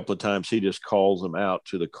 Now, a couple of times he just calls them out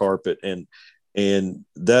to the carpet, and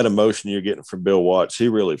that emotion you're getting from Bill Watts, he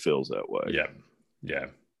really feels that way. Yeah,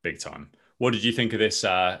 big time. What did you think of this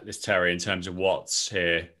Terry in terms of Watts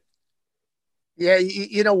here? Yeah,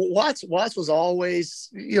 Watts was always,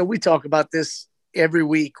 we talk about this every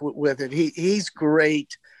week with it. He's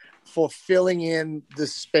great for filling in the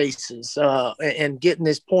spaces and getting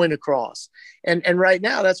his point across. And right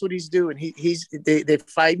now, that's what he's doing. They're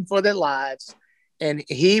fighting for their lives. And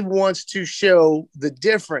he wants to show the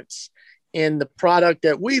difference in the product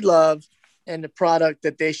that we love and the product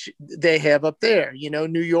that they have up there.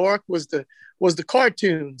 New York was the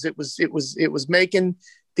cartoons. It was making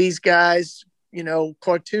these guys,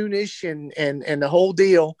 cartoonish and the whole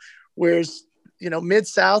deal. Whereas,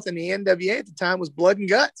 Mid-South and the NWA at the time was blood and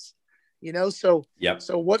guts. So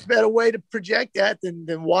what better way to project that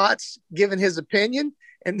than Watts giving his opinion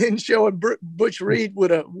and then showing Butch Reed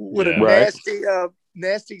with a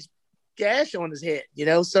nasty gash on his head,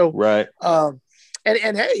 So right.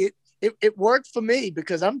 And hey, it worked for me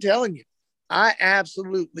because I'm telling you, I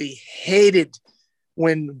absolutely hated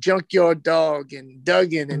when Junkyard Dog and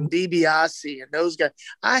Duggan and DiBiase and those guys.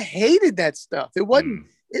 I hated that stuff. It wasn't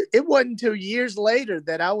until years later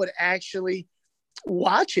that I would actually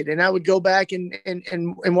watch it, and I would go back and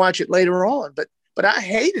watch it later on. But I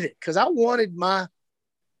hated it because I wanted my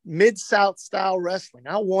Mid-South style wrestling.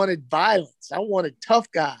 I wanted violence. I wanted tough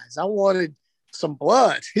guys. I wanted some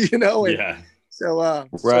blood, So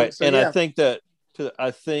right. So, and yeah.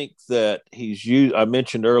 I think that he's used. I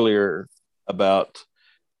mentioned earlier about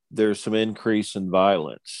there's some increase in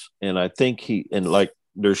violence, and I think like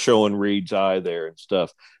they're showing Reed's eye there and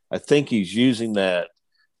stuff. I think he's using that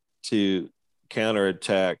to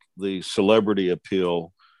counterattack the celebrity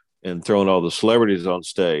appeal and throwing all the celebrities on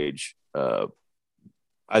stage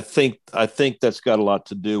I think that's got a lot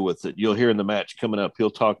to do with it. You'll hear in the match coming up, he'll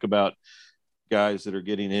talk about guys that are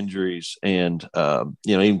getting injuries, and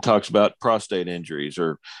even talks about prostate injuries,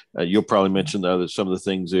 or you'll probably mention some of the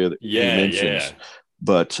things there that he mentions. Yeah.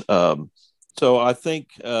 But so I think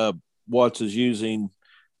Watts is using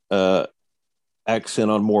accent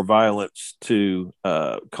on more violence to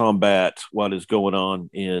combat what is going on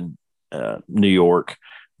in New York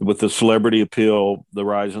with the celebrity appeal, the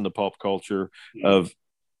rise in the pop culture of,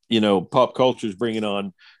 pop culture is bringing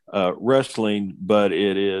on wrestling, but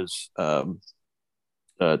it is to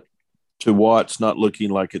Watts not looking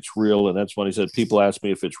like it's real. And that's when he said, people ask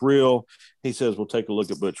me if it's real. He says, well, take a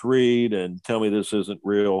look at Butch Reed and tell me this isn't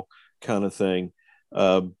real, kind of thing.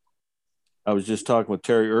 I was just talking with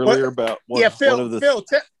Terry earlier about Phil,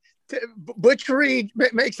 Butch Reed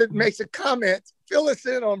makes a comment. Fill us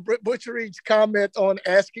in on Butch Reed's comment on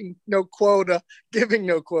asking no quota, giving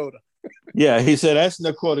no quota. Yeah, he said, ask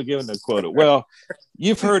no quota, giving no quota. Well,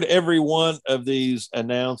 you've heard every one of these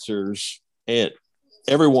announcers, and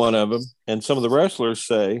every one of them, and some of the wrestlers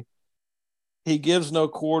say he gives no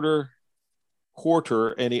quarter,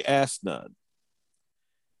 and he asks none.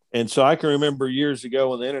 And so I can remember years ago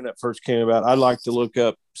when the internet first came about, I like to look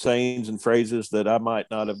up sayings and phrases that I might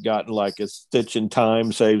not have gotten, like a stitch in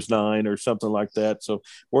time saves 9 or something like that. So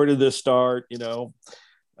where did this start?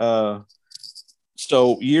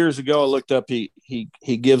 So years ago I looked up, he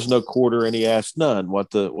gives no quarter and he asks none,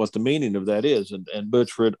 what the meaning of that is. And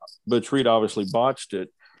Butch Reed obviously botched it.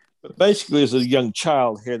 But basically, as a young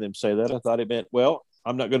child, hearing them say that, I thought it meant, well,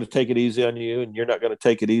 I'm not going to take it easy on you and you're not going to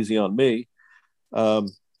take it easy on me.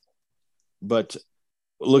 But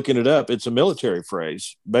looking it up, it's a military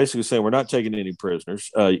phrase, basically saying we're not taking any prisoners.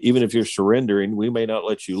 Even if you're surrendering, we may not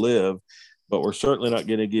let you live, but we're certainly not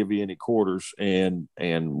going to give you any quarters, and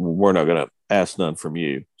we're not going to ask none from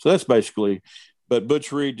you. So that's basically, but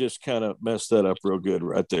Butch Reed just kind of messed that up real good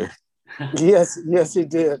right there. Yes, he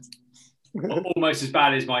did. Almost as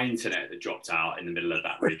bad as my internet that dropped out in the middle of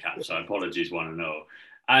that recap. So apologies, one and all.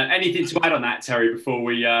 Anything to add on that, Terry, before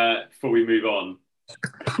we move on?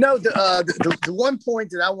 No, the one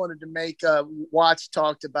point that I wanted to make, Watts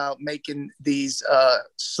talked about making these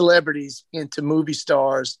celebrities into movie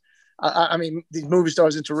stars. I mean, these movie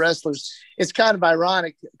stars into wrestlers. It's kind of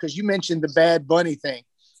ironic because you mentioned the Bad Bunny thing.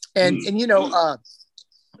 And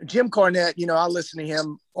Jim Cornette, I listen to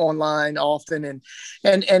him online often. And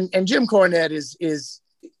Jim Cornette is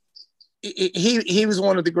he was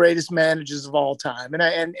one of the greatest managers of all time.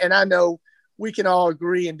 And I know we can all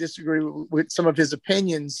agree and disagree with some of his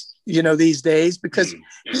opinions, these days, because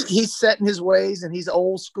he's set in his ways and he's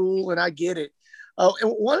old school, and I get it.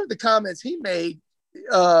 And one of the comments he made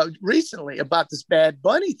recently about this Bad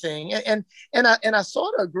Bunny thing, and I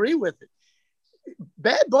sort of agree with it.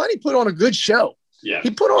 Bad Bunny put on a good show. Yeah,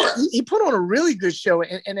 he put on a really good show,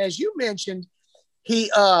 and as you mentioned,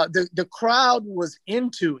 the crowd was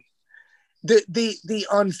into it. The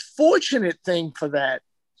unfortunate thing for that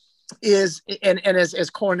is, and as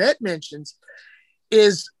Cornette mentions,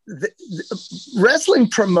 is the wrestling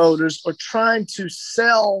promoters are trying to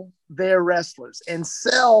sell their wrestlers and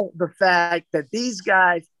sell the fact that these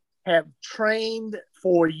guys have trained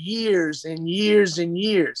for years and years and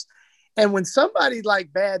years. And when somebody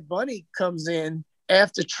like Bad Bunny comes in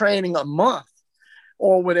after training a month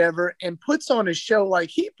or whatever and puts on a show like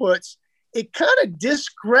he puts, it kind of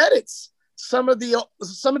discredits some of the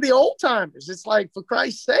old timers. It's like, for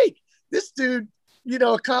Christ's sake, this dude,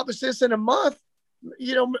 accomplished this in a month.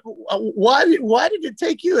 Why did it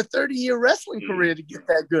take you a 30-year wrestling career to get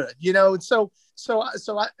that good? And so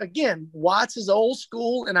again, Watts is old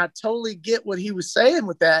school, and I totally get what he was saying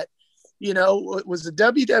with that. It was the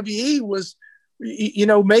WWE was,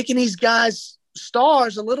 making these guys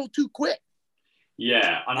stars a little too quick.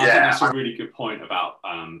 Yeah, and I think that's a really good point about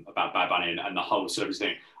Bad Bunny and the whole service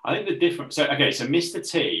thing. I think the difference. So Mr.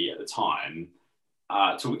 T at the time,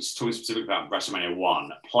 talking specifically about WrestleMania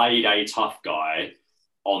 1, played a tough guy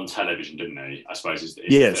on television, didn't he? I suppose is the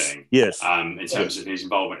thing. Yes. In terms of his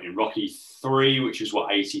involvement in Rocky 3, which was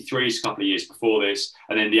 83, it's a couple of years before this,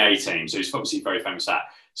 and then the A-Team. So he's obviously very famous for that.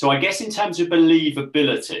 So I guess in terms of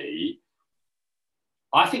believability,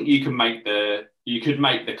 I think you could make the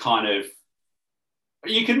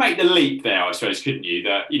leap there, I suppose, couldn't you?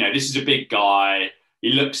 That, this is a big guy,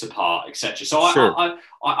 he looks the part, etc. So sure.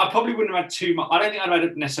 I probably wouldn't have had too much. I don't think I'd have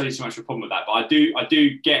had necessarily too much of a problem with that, but I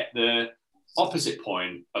do get the opposite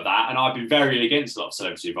point of that, and I've been very against a lot of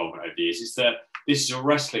celebrity involvement over the years. Is that this is a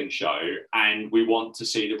wrestling show, and we want to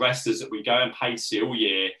see the wrestlers that we go and pay to see all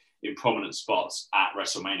year in prominent spots at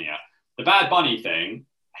WrestleMania. The Bad Bunny thing,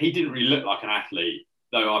 he didn't really look like an athlete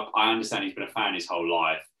though I understand he's been a fan his whole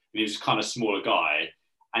life, and he was kind of a smaller guy.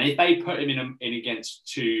 And if they put him in against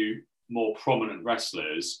two more prominent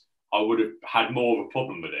wrestlers, I would have had more of a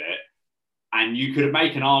problem with it. And you could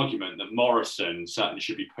make an argument that Morrison certainly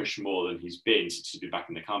should be pushed more than he's been since he's been back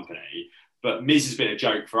in the company. But Miz has been a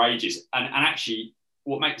joke for ages. And actually,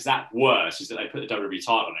 what makes that worse is that they put the WWE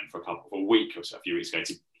title on him for a week or so, a few weeks ago,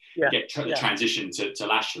 to get the transition to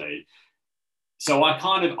Lashley. So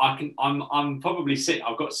I'm probably sitting.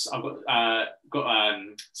 I've got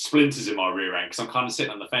splinters in my rear end because I'm kind of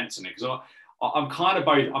sitting on the fence on it, because I'm kind of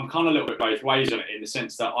a little bit both ways on it, in the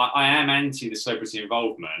sense that I am anti the celebrity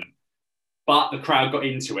involvement, but the crowd got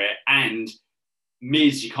into it, and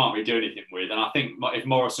Miz you can't really do anything with. And I think if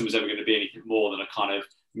Morrison was ever going to be anything more than a kind of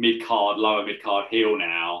lower mid-card heel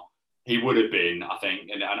now, he would have been, I think,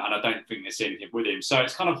 and I don't think there's anything with him. So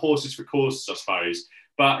it's kind of horses for courses, I suppose.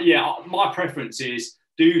 But yeah, my preference is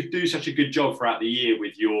do such a good job throughout the year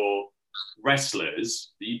with your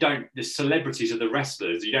wrestlers that the celebrities are the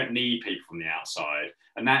wrestlers. You don't need people from the outside.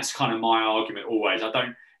 And that's kind of my argument always. If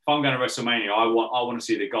I'm going to WrestleMania, I want to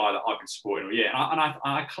see the guy that I've been supporting all year. And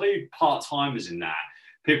I include part-timers in that.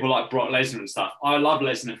 People like Brock Lesnar and stuff. I love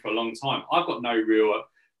Lesnar for a long time. I've got no real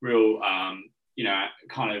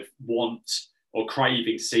kind of want or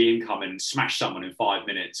craving to see him come and smash someone in 5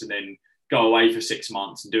 minutes and then go away for 6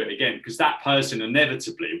 months and do it again, because that person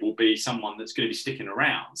inevitably will be someone that's going to be sticking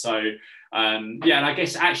around. So, and I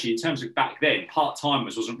guess actually in terms of back then,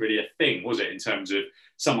 part-timers wasn't really a thing, was it, in terms of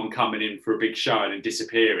someone coming in for a big show and then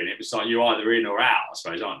disappearing? It was like you're either in or out, I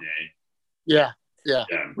suppose, aren't you? Yeah.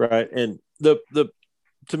 Right. And to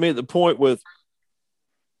me, the point with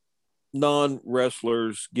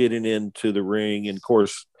non-wrestlers getting into the ring, and of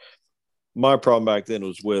course, my problem back then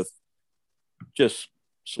was with just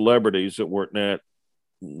celebrities that weren't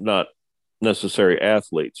not necessary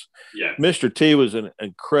athletes. Yeah. Mr. T was an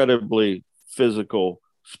incredibly physical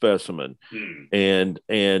specimen, and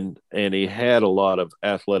he had a lot of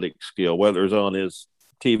athletic skill, whether it was on his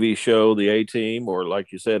TV show, The A-Team, or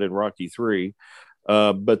like you said in Rocky III.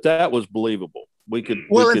 But that was believable. We could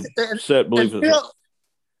set believable.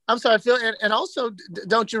 I'm sorry, Phil, and also,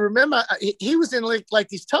 don't you remember he was in like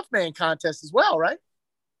these tough man contests as well, right?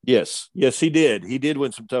 Yes, he did. He did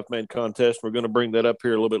win some tough man contests. We're going to bring that up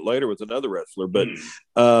here a little bit later with another wrestler. But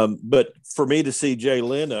for me to see Jay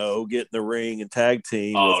Leno get in the ring and tag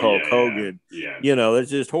team with Hulk Hogan, that's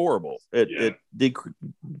just horrible. It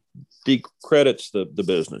decredits the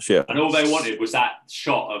business. Yeah. And all they wanted was that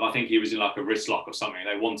shot of, I think he was in like a wrist lock or something.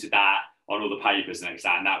 They wanted that on all the papers next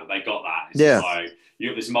day, and that they got that. It's like, you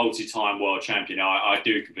got this multi-time world champion. I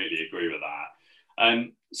do completely agree with that.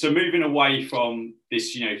 So moving away from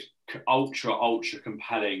this, ultra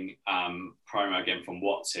compelling promo again from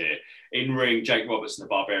Watts here. In ring, Jake Roberts and the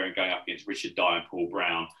Barbarian going up against Richard Dye and Paul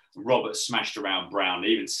Brown. Roberts smashed around Brown,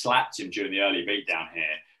 even slapped him during the early beatdown here.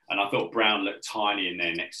 And I thought Brown looked tiny in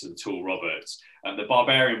there next to the tall Roberts. The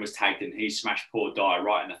Barbarian was tagged in. He smashed poor Dye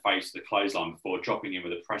right in the face with the clothesline before dropping him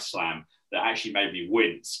with a press slam that actually made me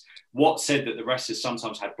wince. Watts said that the wrestlers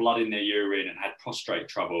sometimes had blood in their urine and had prostrate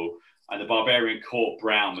trouble. And the Barbarian caught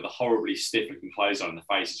Brown with a horribly stiff-looking clothesline in the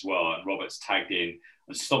face as well. And Roberts tagged in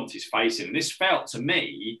and stomped his face in. And this felt to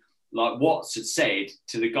me like Watts had said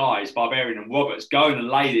to the guys, Barbarian and Roberts, go and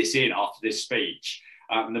lay this in after this speech.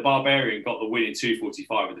 And the Barbarian got the win in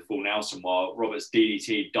 2:45 with the full Nelson, while Roberts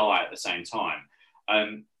DDT'd Dye at the same time.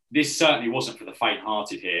 This certainly wasn't for the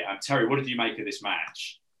faint-hearted here. Terry, what did you make of this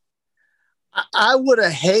match? I would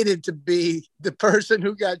have hated to be the person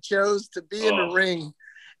who got chose to be in the ring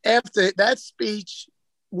after that speech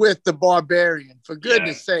with the Barbarian, for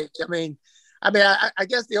goodness sake. I mean, I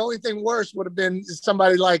guess the only thing worse would have been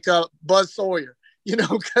somebody like Buzz Sawyer,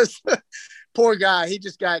 because poor guy, he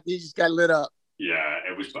just got lit up. Yeah,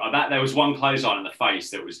 it was that. There was one clothesline in the face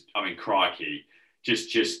that was, crikey,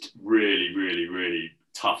 just really, really, really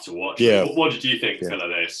tough to watch. Yeah. What did you think, Phil, of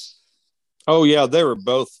this? Oh yeah, they were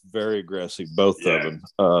both very aggressive, both of them.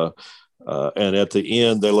 And at the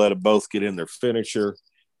end, they let them both get in their finisher.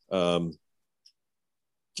 They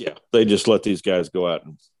just let these guys go out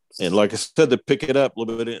and like I said, they pick it up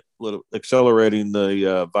a little accelerating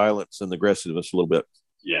the violence and aggressiveness a little bit.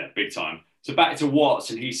 Yeah, big time. So back to Watts,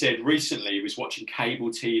 and he said recently he was watching cable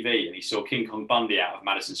TV and he saw King Kong Bundy out of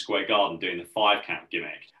Madison Square Garden doing the 5-count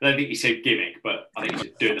gimmick. I don't think he said gimmick, but I think he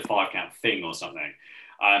was doing the 5-count thing or something.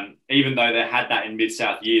 Even though they had that in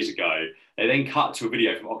Mid-South years ago, they then cut to a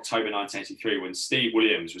video from October 1983 when Steve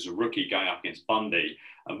Williams was a rookie going up against Bundy.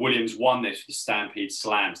 And Williams won this with the Stampede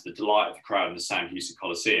Slam to the delight of the crowd in the Sam Houston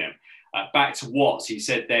Coliseum. Back to Watts, he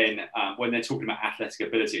said then, when they're talking about athletic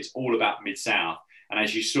ability, it's all about Mid-South. And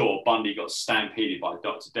as you saw, Bundy got stampeded by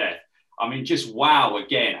Dr. Death. I mean, just wow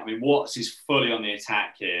again. I mean, Watts is fully on the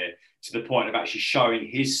attack here to the point of actually showing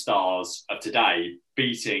his stars of today,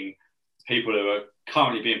 beating people who are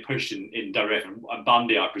currently being pushed in WWF. And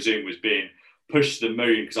Bundy, I presume, was being pushed to the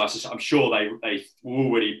moon because I'm sure they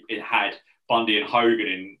already had Bundy and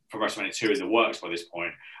Hogan for WrestleMania 2 in the works by this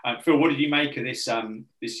point. Phil, what did you make of this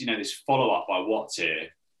this follow-up by Watts here?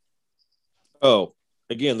 Oh,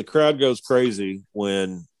 again, the crowd goes crazy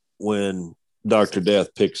when Dr.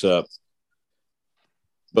 Death picks up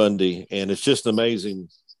Bundy, and it's just an amazing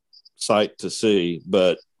sight to see.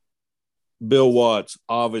 But Bill Watts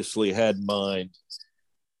obviously had in mind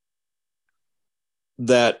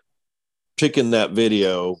that picking that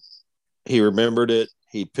video, he remembered it.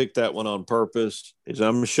 He picked that one on purpose.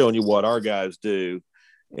 I'm showing you what our guys do,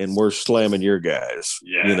 and we're slamming your guys.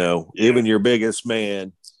 Yeah. Even your biggest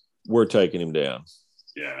man, we're taking him down.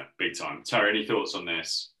 Yeah, big time. Terry, any thoughts on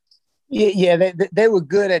this? Yeah, they were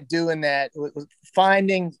good at doing that,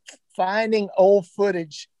 finding old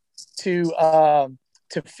footage to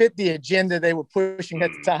fit the agenda they were pushing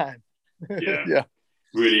at the time. Yeah,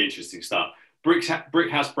 really interesting stuff.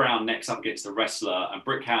 Brickhouse Brown next up against the Wrestler, and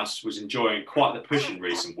Brickhouse was enjoying quite the push in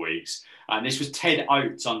recent weeks. And this was Ted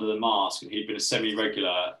Oates under the mask, and he'd been a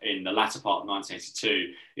semi-regular in the latter part of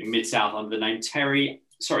 1982 in Mid-South under the name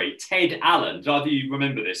Ted Allen. Do either of you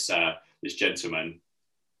remember this gentleman?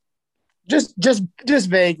 Just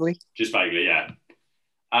vaguely. Just vaguely, yeah.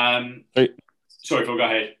 Sorry, Phil, go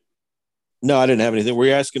ahead. No, I didn't have anything. Were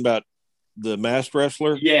you asking about the masked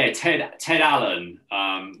wrestler? Yeah, Ted Allen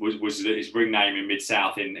was his ring name in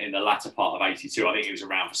Mid-South in the latter part of 82. I think he was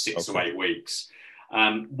around for 6 to 8 weeks.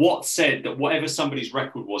 Watts said that whatever somebody's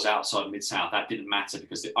record was outside Mid-South, that didn't matter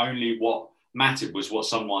because what mattered was what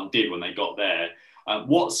someone did when they got there.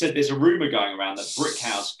 Watts said there's a rumor going around that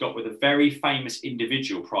Brickhouse got with a very famous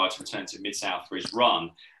individual prior to return to Mid-South for his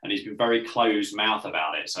run, and he's been very closed mouth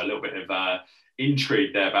about it. So a little bit of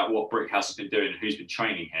intrigue there about what Brickhouse has been doing and who's been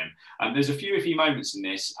training him. There's a few iffy moments in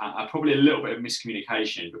this, probably a little bit of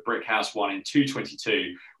miscommunication, but Brickhouse won in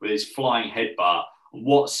 2:22 with his flying headbutt.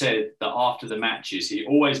 Watts said that after the matches, he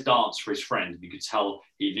always danced for his friend, and you could tell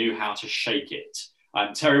he knew how to shake it.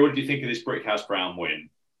 Terry, what did you think of this Brickhouse Brown win?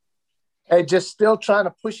 Hey, just still trying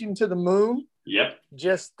to push him to the moon. Yep.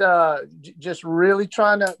 Just really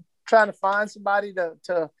trying to find somebody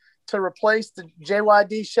to replace the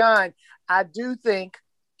JYD Shine. I do think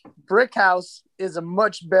Brickhouse is a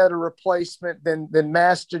much better replacement than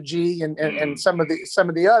Master G and some of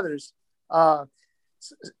the others. That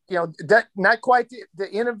not quite the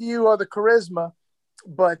interview or the charisma,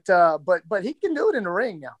 but he can do it in the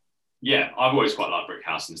ring now. Yeah, I've always quite liked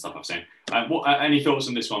Brickhouse and stuff I've seen. Any thoughts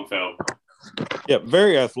on this one, Phil? Yeah,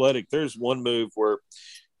 very athletic. There's one move where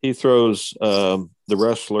he throws the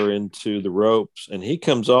wrestler into the ropes, and he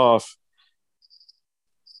comes off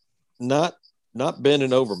not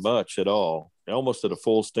bending over much at all, almost at a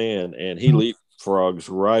full stand, and he leapfrogs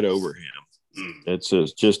right over him. It's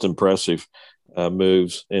just impressive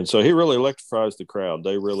moves, and so he really electrifies the crowd.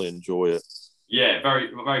 They really enjoy it. Yeah, very,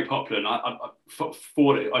 very popular. And I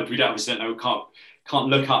we don't know, can't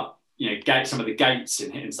look up, some of the gates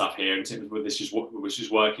and stuff here in terms of this was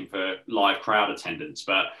just working for live crowd attendance,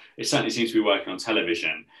 but it certainly seems to be working on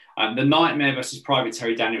television. The Nightmare versus Private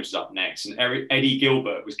Terry Daniels is up next, and Eddie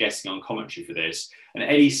Gilbert was guesting on commentary for this. And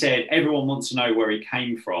Eddie said, everyone wants to know where he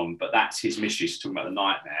came from, but that's his mystery. He's talking about the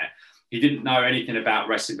Nightmare. He didn't know anything about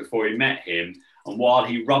wrestling before he met him. And while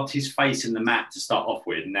he rubbed his face in the mat to start off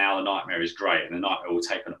with, now the Nightmare is great, and the Nightmare will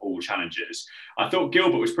take on all challenges. I thought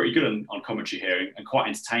Gilbert was pretty good on commentary here and quite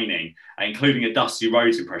entertaining, including a Dusty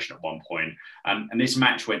Rhodes impression at one point. And this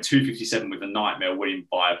match went 2:57 with the Nightmare winning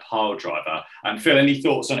by a pile driver. Phil, any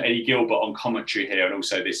thoughts on Eddie Gilbert on commentary here and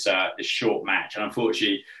also this short match? And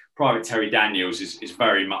unfortunately, Private Terry Daniels is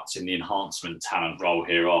very much in the enhancement talent role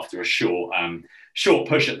here after a short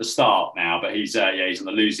push at the start now, but he's on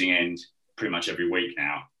the losing end pretty much every week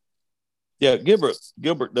now. Yeah,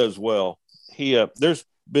 Gilbert does well. There's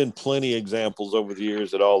been plenty of examples over the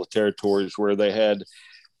years at all the territories where they had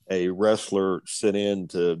a wrestler sit in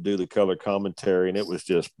to do the color commentary, and it was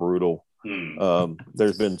just brutal.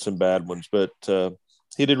 There's been some bad ones, but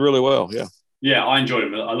he did really well. Yeah, I enjoyed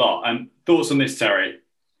him a lot. Thoughts on this, Terry?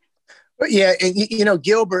 But yeah, and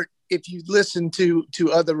Gilbert, if you listen to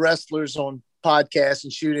other wrestlers on podcasts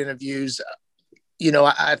and shoot interviews,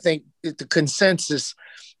 I think the consensus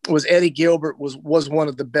was Eddie Gilbert was one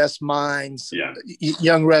of the best minds,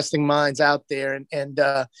 young wrestling minds out there. And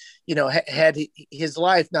had his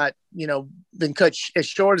life not, been cut as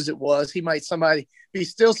short as it was, he might be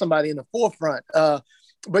still somebody in the forefront.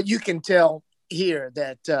 But you can tell here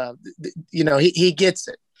that he gets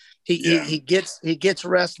it. He gets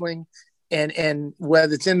wrestling, and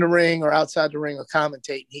whether it's in the ring or outside the ring or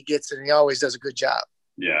commentating, he gets it, and he always does a good job.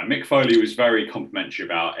 Yeah, Mick Foley was very complimentary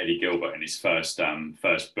about Eddie Gilbert in his first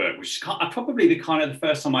book, which is probably the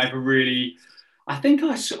first time I ever really. I think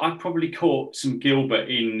I probably caught some Gilbert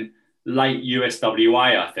in late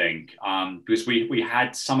USWA, I think, because we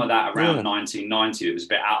had some of that around 1990. It was a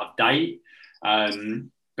bit out of date.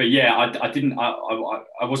 But yeah,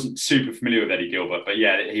 I wasn't super familiar with Eddie Gilbert, but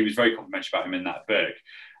yeah, he was very complimentary about him in that book.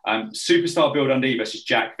 Superstar Bill Dundee versus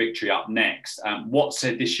Jack Victory up next. Watt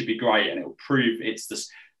said this should be great and it will prove it's the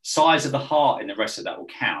size of the heart in the wrestler that will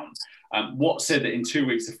count. Watt said that in 2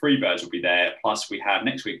 weeks the Freebirds will be there. Plus we have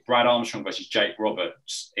next week Brad Armstrong versus Jake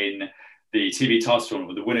Roberts in the TV title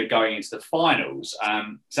tournament with the winner going into the finals.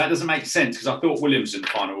 So that doesn't make sense because I thought Williams was in the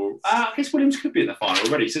final. I guess Williams could be in the final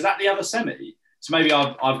already. So is that the other semi? So maybe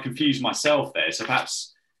I've confused myself there. So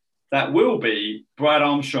perhaps that will be Brad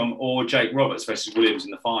Armstrong or Jake Roberts versus Williams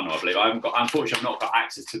in the final, I believe. Unfortunately, I've not got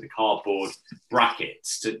access to the cardboard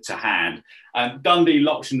brackets to hand. Dundee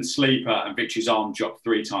locks in the sleeper and Victory's arm dropped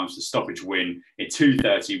 3 times to stoppage win in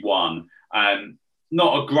 2:31.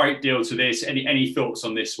 Not a great deal to this. Any thoughts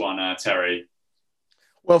on this one, Terry?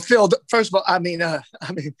 Well, Phil, first of all, I mean,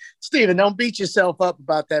 Stephen, don't beat yourself up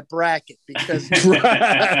about that bracket because I've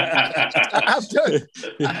done.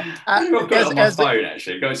 I've got it on my phone,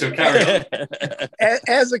 actually. Go so carry on.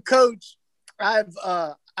 As a coach, I've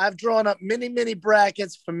drawn up many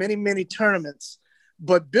brackets for many tournaments,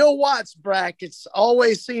 but Bill Watt's brackets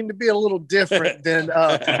always seem to be a little different than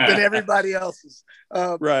everybody else's.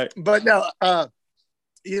 Right. But no.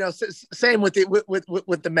 Same with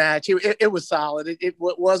the match. It was solid. It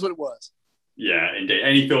was what it was. Yeah, indeed.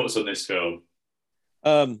 Any thoughts on this film?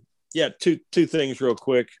 Yeah, two things real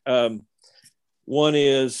quick. One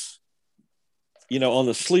is, on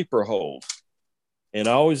the sleeper hold, and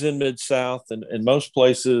always in Mid-South and most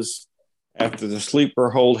places, after the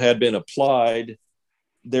sleeper hold had been applied,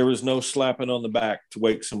 there was no slapping on the back to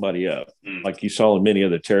wake somebody up, like you saw in many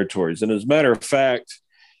other territories. And as a matter of fact,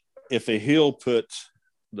 if a heel puts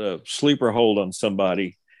the sleeper hold on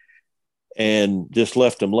somebody and just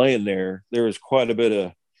left them laying there, there is quite a bit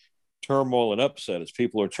of turmoil and upset as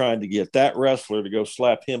people are trying to get that wrestler to go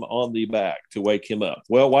slap him on the back to wake him up.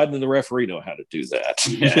 Well, why didn't the referee know how to do that?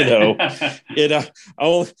 Yeah.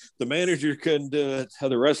 The manager couldn't do it,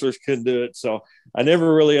 other wrestlers couldn't do it. So I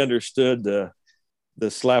never really understood the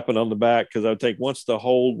slapping on the back, because I would think once the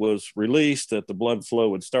hold was released that the blood flow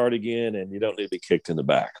would start again and you don't need to be kicked in the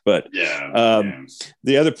back. But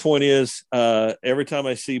the other point is, every time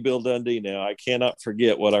I see Bill Dundee now, I cannot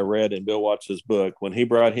forget what I read in Bill Watts' book when he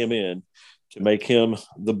brought him in to make him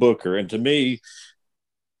the booker. And to me,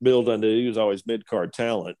 Bill Dundee was always mid-card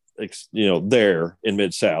talent, there in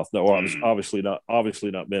Mid-South. No, obviously not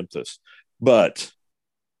Memphis. But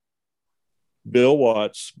Bill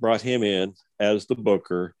Watts brought him in as the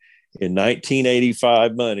booker in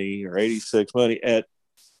 1985 money or 86 money at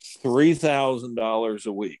 $3,000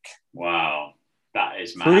 a week. Wow. That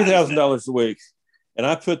is mad. $3,000 a week. And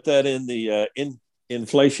I put that in the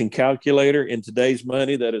inflation calculator. In today's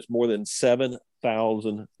money, that is more than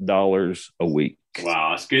 $7,000 a week.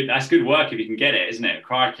 Wow. That's good. That's good work if you can get it, isn't it?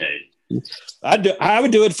 Crikey. I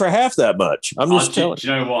would do it for half that much. I'm just telling you. Do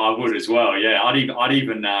you know what? I would as well. Yeah, I'd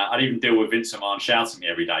even deal with Vince McMahon shouting me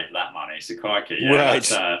every day for that money. So crikey, yeah, right.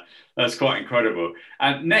 That's quite incredible.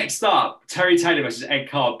 Next up, Terry Taylor versus Ed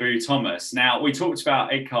Card, Boo Thomas. Now we talked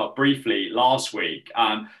about Ed Card briefly last week.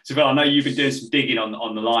 So Phil, I know you've been doing some digging on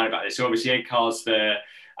the line about this. So obviously Ed Card's the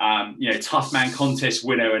tough man contest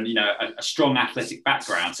winner and a strong athletic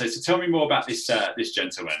background. So tell me more about this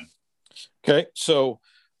gentleman. Okay, so.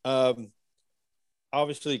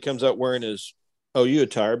 Obviously he comes out wearing his OU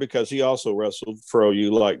attire because he also wrestled for OU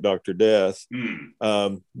like Dr. Death.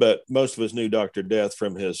 But most of us knew Dr. Death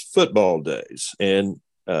from his football days. And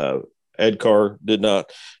Ed Carr did not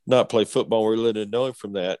play football. We really didn't know him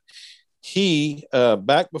from that. He,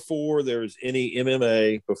 back before there was any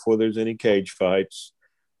MMA, before there's any cage fights,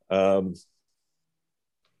 in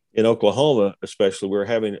Oklahoma especially, we were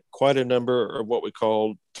having quite a number of what we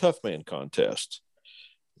called tough man contests.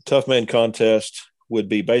 Tough man contest would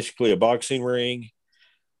be basically a boxing ring,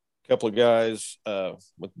 a couple of guys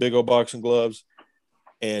with big old boxing gloves,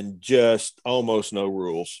 and just almost no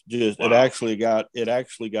rules. Wow. It actually got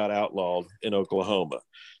outlawed in Oklahoma,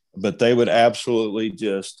 but they would absolutely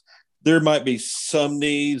there might be some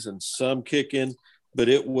knees and some kicking, but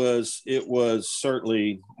it was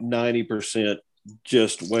certainly 90%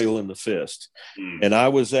 just wailing the fist. And I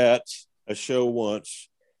was at a show once,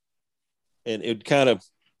 and it kind of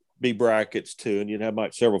be brackets too, and you'd have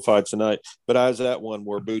like several fights a night. But I was at one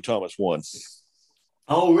where Boo Thomas won.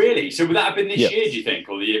 Oh, really? So would that have been this Yeah. year, do you think,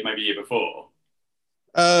 or the year, maybe year before?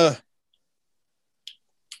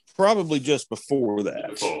 Probably just before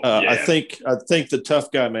that. Yeah. I think the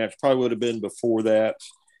tough guy match probably would have been before that,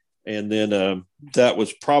 and then that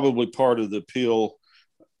was probably part of the appeal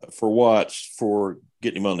for Watts for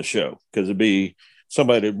getting him on the show, because it'd be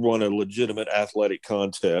somebody that won a legitimate athletic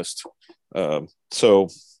contest. So,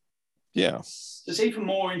 yeah. It's even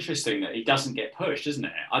more interesting that he doesn't get pushed, isn't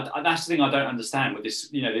it? That's the thing I don't understand with this.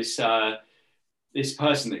 This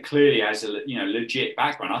person that clearly has a legit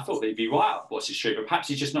background. I thought they'd be right up Watts' street, but perhaps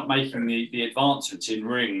he's just not making the advancements in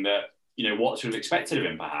ring that Watts would have expected of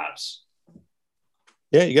him. Perhaps.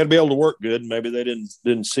 Yeah, you got to be able to work good. Maybe they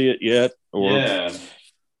didn't see it yet. Or yeah.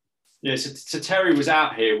 So Terry was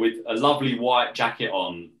out here with a lovely white jacket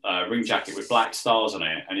on, ring jacket with black stars on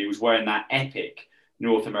it, and he was wearing that epic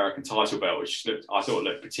North American title belt, which I thought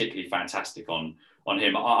looked particularly fantastic on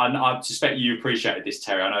him. I suspect you appreciated this,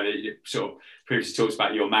 Terry. I know that you sort of previously talked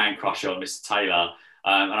about your man crush on Mr. Taylor,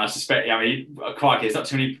 and I suspect, crikey, there's not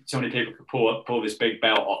too many people could pull this big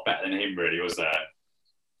belt off better than him, really, was there?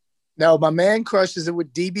 No, my man crushes it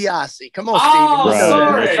with DiBiase. Come on, Stephen. Stephen.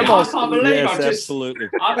 Sorry. Come on, I can't believe yes, absolutely.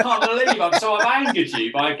 I can't believe I've angered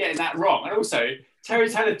you by getting that wrong. And also, Terry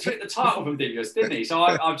Taylor took the title from DiBiase, didn't he? So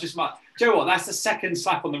I've just do you know what? That's the second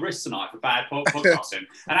slap on the wrist tonight for bad podcasting.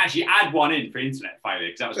 And actually add one in for internet failure,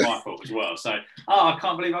 because that was my fault as well. So, I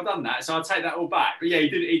can't believe I've done that. So I'll take that all back. But yeah,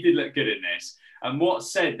 he did look good in this. And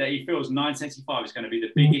Watts said that he feels 1985 is going to be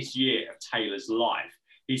the biggest year of Taylor's life.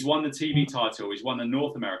 He's won the TV title, he's won the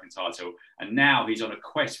North American title, and now he's on a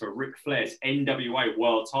quest for Ric Flair's NWA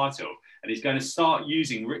world title. And he's going to start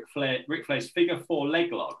using Ric Flair's figure 4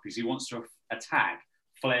 leg lock, because he wants to attack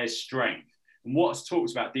Flair's strength. And Watts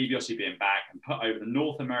talks about DiBiase being back and put over the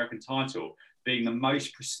North American title being the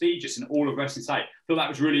most prestigious in all of wrestling today. I thought that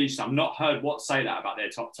was really interesting. I've not heard Watts say that about their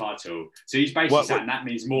top title. So he's basically saying that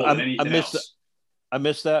means more than anything else. I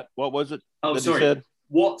missed that. What was it? Oh, sorry.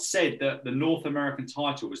 Watts said that the North American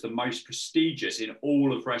title was the most prestigious in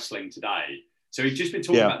all of wrestling today. So he's just been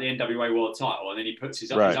talking about the NWA World title, and then he puts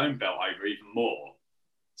his own belt over even more.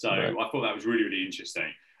 So I thought that was really, really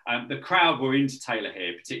interesting. The crowd were into Taylor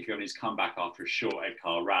here, particularly on his comeback after a short Ed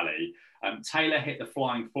Carr rally. Taylor hit the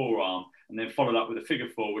flying forearm and then followed up with a figure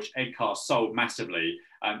 4, which Ed Carr sold massively.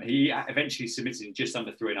 He eventually submitted in just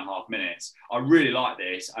under 3.5 minutes. I really like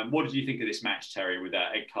this. What did you think of this match, Terry, with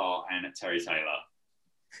Ed Carr and Terry Taylor?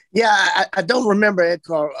 Yeah, I don't remember Ed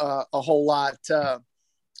Carr a whole lot, and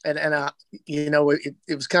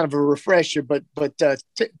it was kind of a refresher. But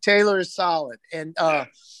Taylor is solid, and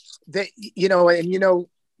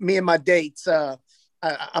me and my dates.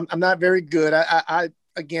 I'm not very good. I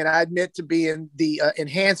admit to being the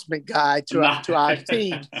enhancement guy to our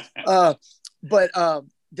team, but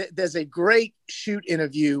there's a great shoot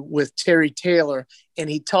interview with Terry Taylor, and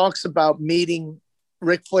he talks about meeting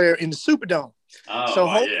Ric Flair in the Superdome. So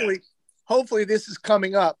hopefully this is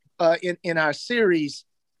coming up in our series,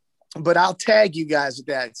 but I'll tag you guys with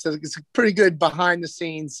that. So it's a pretty good behind the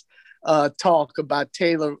scenes talk about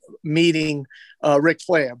Taylor meeting Ric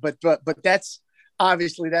Flair, but that's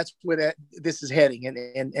obviously that's where this is heading,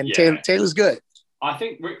 and Taylor's good. I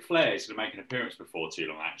think Ric Flair is going to make an appearance before too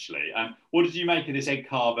long, actually. What did you make of this Ed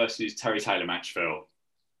Carr versus Terry Taylor match, Phil?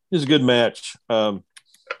 It was a good match.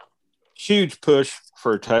 Huge push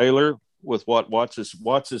for Taylor with what Watts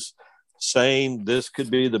is saying this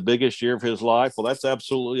could be the biggest year of his life. Well, that's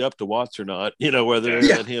absolutely up to Watts or not, whether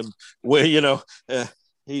let him,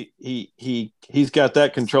 he's got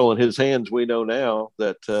that control in his hands. We know now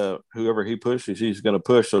that whoever he pushes, he's going to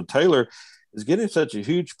push. So Taylor is getting such a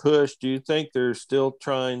huge push. Do you think they're still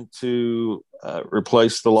trying to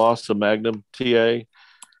replace the loss of Magnum TA?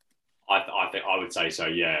 I would say so.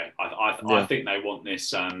 Yeah. I think they want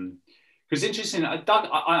this, because interesting, I know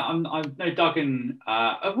Duggan.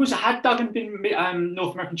 Had Duggan been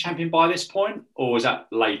North American champion by this point, or was that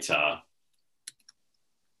later?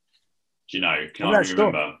 Do you know? Can I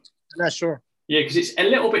remember? I'm not sure. Yeah, because it's a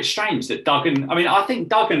little bit strange that Duggan. I mean, I think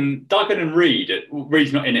Duggan and Reed.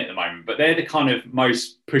 Reed's not in it at the moment, but they're the kind of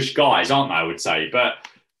most pushed guys, aren't they? I would say, but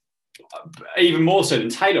even more so than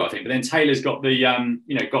Taylor, I think. But then Taylor's got the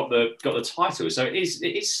got the title, so it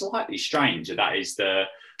is slightly strange that is the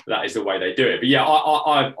way they do it. But yeah,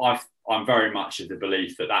 I'm very much of the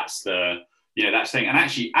belief that that's the thing. And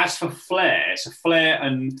actually, as for Flair, so Flair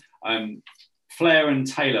and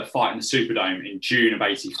Taylor fight in the Superdome in June of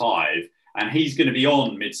 '85, and he's going to be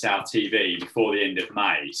on Mid-South TV before the end of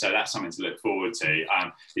May. So that's something to look forward to.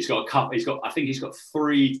 He's got 4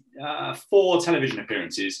 television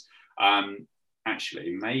appearances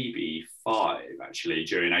Actually, maybe 5 actually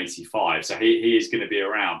during 85. So he is going to be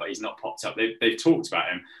around, but he's not popped up. They've talked about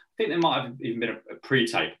him. I think there might have even been a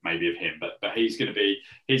pre-tape maybe of him, but he's going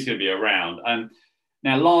to be around.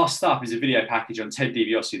 Now, last up is a video package on Ted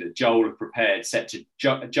DiBiase that Joel had prepared, set to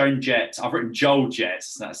Joan Jett. I've written Joel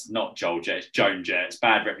Jetts. That's not Joel Jett, it's Joan Jett.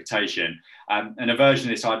 Bad reputation. And a version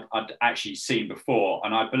of this I'd actually seen before.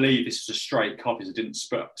 And I believe this was a straight copy. I didn't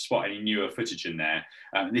spot any newer footage in there.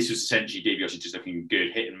 This was essentially DiBiase just looking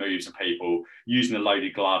good, hitting moves on people, using the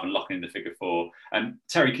loaded glove and locking in the figure 4.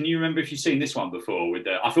 Terry, can you remember if you've seen this one before?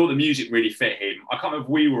 I thought the music really fit him. I can't remember if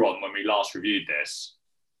we were on when we last reviewed this.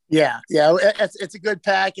 Yeah, it's a good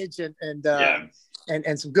package and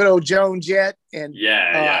some good old Joan Jett and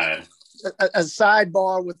a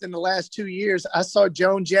sidebar within the last 2 years. I saw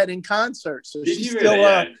Joan Jett in concert, so she's still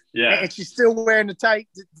and she's still wearing the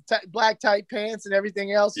black tight pants and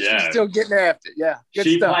everything else. Yeah. She's still getting after it. Yeah,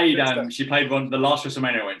 she played one. The last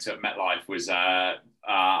WrestleMania I went to at MetLife was I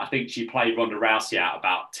think she played Ronda Rousey out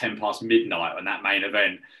about 10 past midnight when that main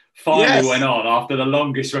event finally went on after the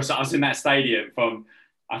longest wrestle. I was in that stadium from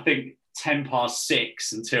I think 10 past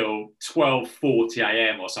 6 until 12:40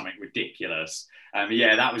 a.m. or something ridiculous.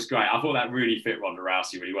 That was great. I thought that really fit Ronda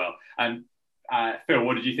Rousey really well. And Phil,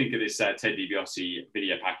 what did you think of this Ted DiBiase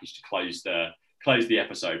video package to close the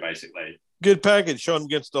episode, basically? Good package, showing him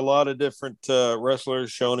against a lot of different wrestlers,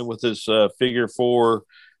 showing him with his figure 4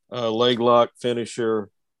 leg lock finisher,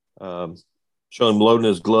 showing him loading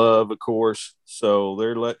his glove, of course. So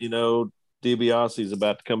they're letting you know DiBiase is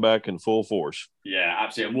about to come back in full force. Yeah,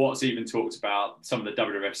 absolutely. And Watts even talked about some of the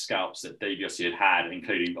WWF scalps that DiBiase had,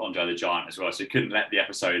 including Andre the Giant as well. So he couldn't let the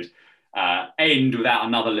episode end without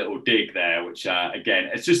another little dig there, which again,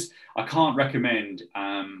 it's just, I can't recommend,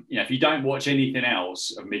 if you don't watch anything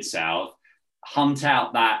else of Mid-South, hunt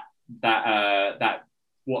out that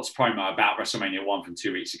Watts promo about WrestleMania 1 from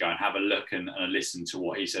 2 weeks ago and have a look and a listen to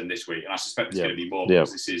what he said this week. And I suspect there's going to be more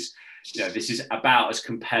because this is about as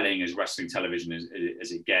compelling as wrestling television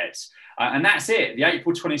as it gets. And that's it. The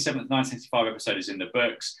April 27th, 1985 episode is in the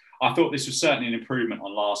books. I thought this was certainly an improvement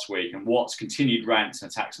on last week, and Watts' continued rants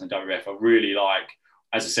and attacks on the WWF are really like,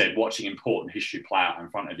 as I said, watching important history play out in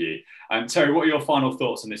front of you. Terry, what are your final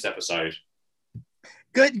thoughts on this episode?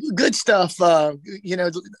 Good stuff. I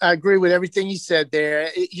agree with everything you said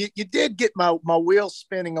there. You did get my wheels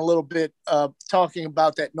spinning a little bit, talking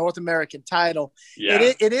about that North American title.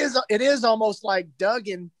 Yeah. It is almost like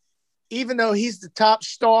Duggan, even though he's the top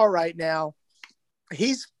star right now,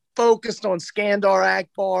 he's focused on Skandar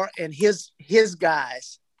Akbar and his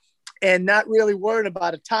guys, and not really worried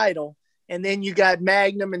about a title. And then you got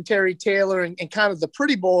Magnum and Terry Taylor and kind of the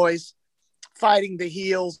pretty boys fighting the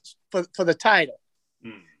heels for the title.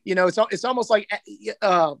 It's almost like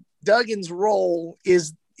Duggan's role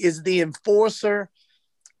is the enforcer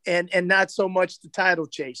and not so much the title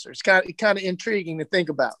chaser. It's kind of intriguing to think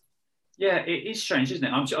about. Yeah, it is strange, isn't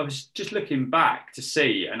it? I was just looking back to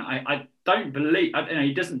see, and I don't believe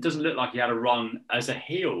he doesn't look like he had a run as a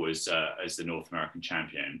heel as the North American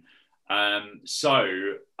champion.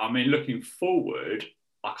 So I mean, looking forward,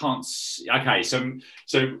 I can't see. Okay,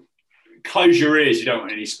 so. Close your ears, you don't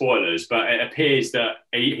want any spoilers, but it appears that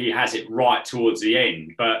he has it right towards the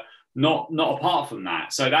end, but not apart from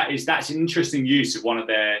that. So that's an interesting use of one of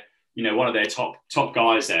their top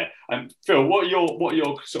guys there. Phil, what are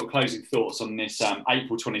your sort of closing thoughts on this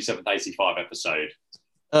April 27th, 85 episode?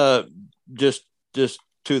 Just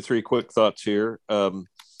 2 or 3 quick thoughts here.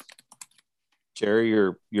 Jerry,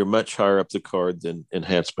 you're much higher up the card than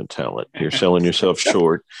enhancement talent. You're selling yourself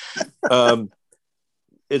short.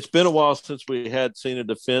 It's been a while since we had seen a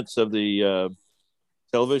defense of the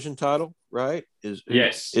television title, right? Is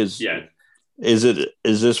this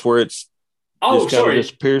where it's? Oh, sorry.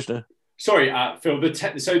 Disappears now? Sorry, Phil.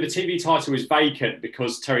 So the TV title is vacant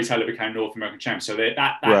because Terry Taylor became North American champion. So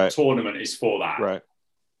that right. Tournament is for that, right?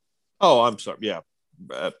 Oh, I'm sorry. Yeah,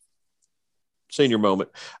 senior moment.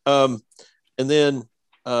 And then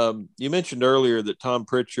you mentioned earlier that Tom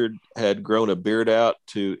Pritchard had grown a beard out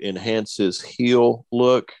to enhance his heel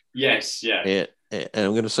look. Yes, yeah. And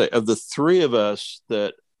I'm going to say, of the 3 of us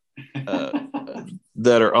that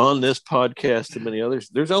that are on this podcast and many others,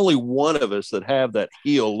 there's only one of us that have that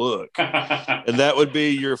heel look, and that would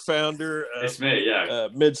be your founder. It's me, yeah.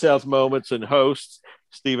 Mid-South Moments and host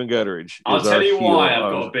Stephen Gutteridge. I'll tell you why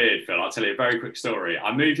I've got a beard, Phil. I'll tell you a very quick story.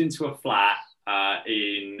 I moved into a flat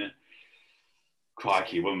in.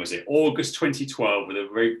 Crikey, when was it? August 2012 with a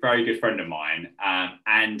very, very good friend of mine.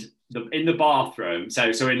 And in the bathroom.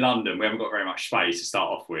 So in London, we haven't got very much space to start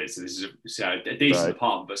off with. So this is a decent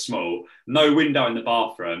apartment, but small. No window in the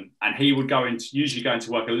bathroom, and he would usually go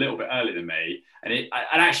into work a little bit earlier than me. And it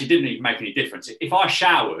actually didn't even make any difference. If I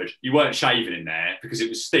showered, you weren't shaving in there because it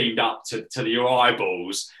was steamed up to your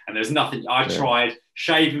eyeballs, and there's nothing. I tried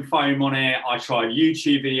shaving foam on it. I tried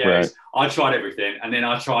YouTube videos. Right. I tried everything, and then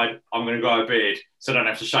I tried. I'm going to grow a beard so I don't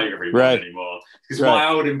have to shave every morning anymore. Because my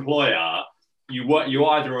old employer, you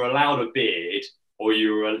either were allowed a beard or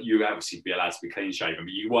you obviously be allowed to be clean shaven,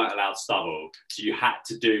 but you weren't allowed stubble. So you had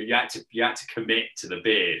to commit to the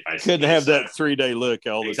beard. Basically, couldn't have that 3-day look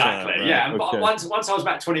all the time. Exactly. Right? Yeah. And once I was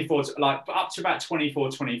about 24, up to about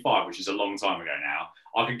 24, 25, which is a long time ago now,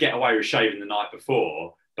 I could get away with shaving the night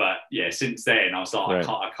before. But yeah, since then I was like,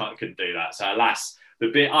 I couldn't do that. So alas,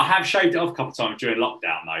 I have shaved it off a couple of times during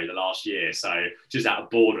lockdown though, the last year. So just out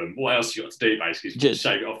of boredom. What else you got to do basically? Just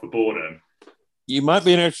shave it off for boredom. You might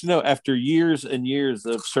be interested to know, after years and years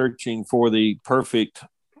of searching for the perfect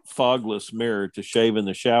fogless mirror to shave in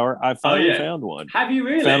the shower, I finally found one. Have you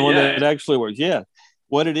really? Found one that actually works. Yeah.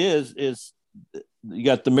 What it is you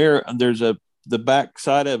got the mirror, and the back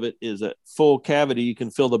side of it is a full cavity. You can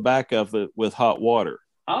fill the back of it with hot water.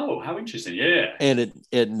 Oh, how interesting. Yeah. And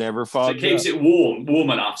it never fogs up. So it keeps it warm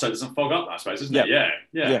enough so it doesn't fog up, I suppose, isn't it?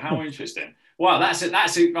 Yeah. How interesting. Wow, that's it.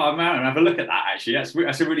 Oh, man, have a look at that, actually. That's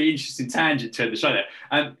a really interesting tangent to the show there.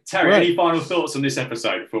 Terry, any final thoughts on this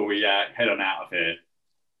episode before we head on out of here?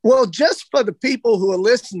 Well, just for the people who are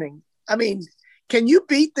listening, I mean, can you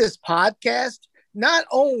beat this podcast? Not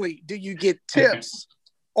only do you get tips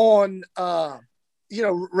on,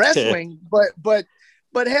 wrestling, but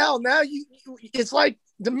hell, now it's like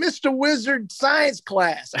the Mr. Wizard science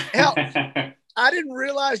class. Hell, I didn't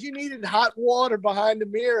realize you needed hot water behind the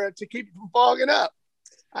mirror to keep it from fogging up.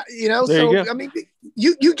 I mean,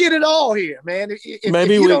 you get it all here, man.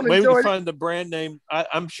 Maybe we find the brand name.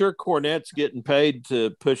 I'm sure Cornette's getting paid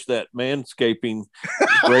to push that manscaping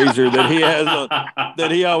razor that he has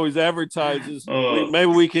that he always advertises. Maybe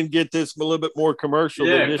we can get this a little bit more commercial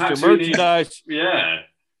than just your merchandise.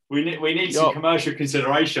 We need some commercial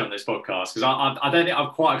consideration on this podcast, because I don't think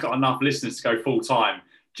I've quite got enough listeners to go full time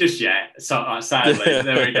just yet. So sadly,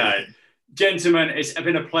 there we go. Gentlemen, it's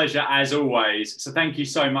been a pleasure as always. So thank you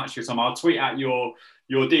so much for your time. I'll tweet out your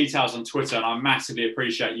details on Twitter, and I massively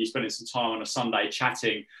appreciate you spending some time on a Sunday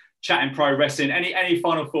chatting pro wrestling. Any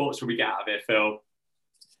final thoughts before we get out of here, Phil?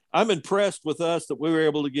 I'm impressed with us that we were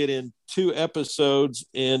able to get in 2 episodes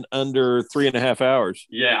in under 3.5 hours.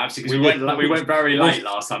 Yeah, absolutely. Because we went very late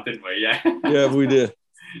last time, didn't we? Yeah. Yeah, we did.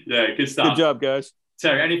 Yeah, good stuff. Good job, guys.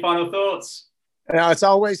 Terry, any final thoughts? It's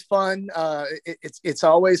always fun. It's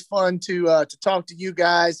always fun to talk to you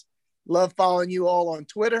guys. Love following you all on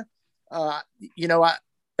Twitter. I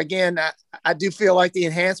do feel like the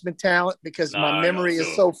enhancement talent because my memory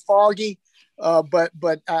is so foggy. But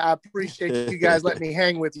I appreciate you guys letting me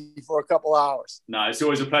hang with you for a couple hours. No, it's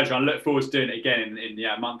always a pleasure. I look forward to doing it again in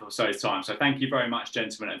a month or so's time. So thank you very much,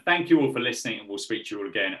 gentlemen, and thank you all for listening. And we'll speak to you all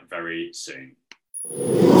again very soon.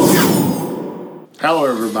 Hello,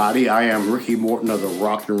 everybody. I am Ricky Morton of the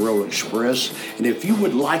Rock and Roll Express. And if you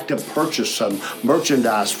would like to purchase some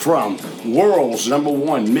merchandise from World's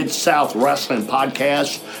 #1 Mid-South Wrestling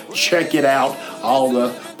Podcast, check it out. All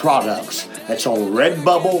the products. That's on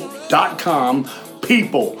redbubble.com.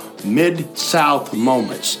 People, Mid-South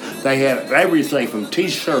Moments. They have everything from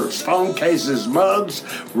t-shirts, phone cases, mugs.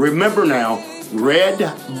 Remember now,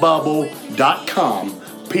 redbubble.com.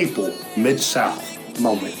 People, Mid-South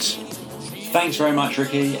Moments. Thanks very much,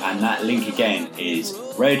 Ricky. And that link again is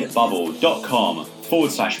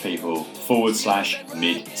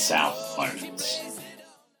redbubble.com/people/Mid-South Moments.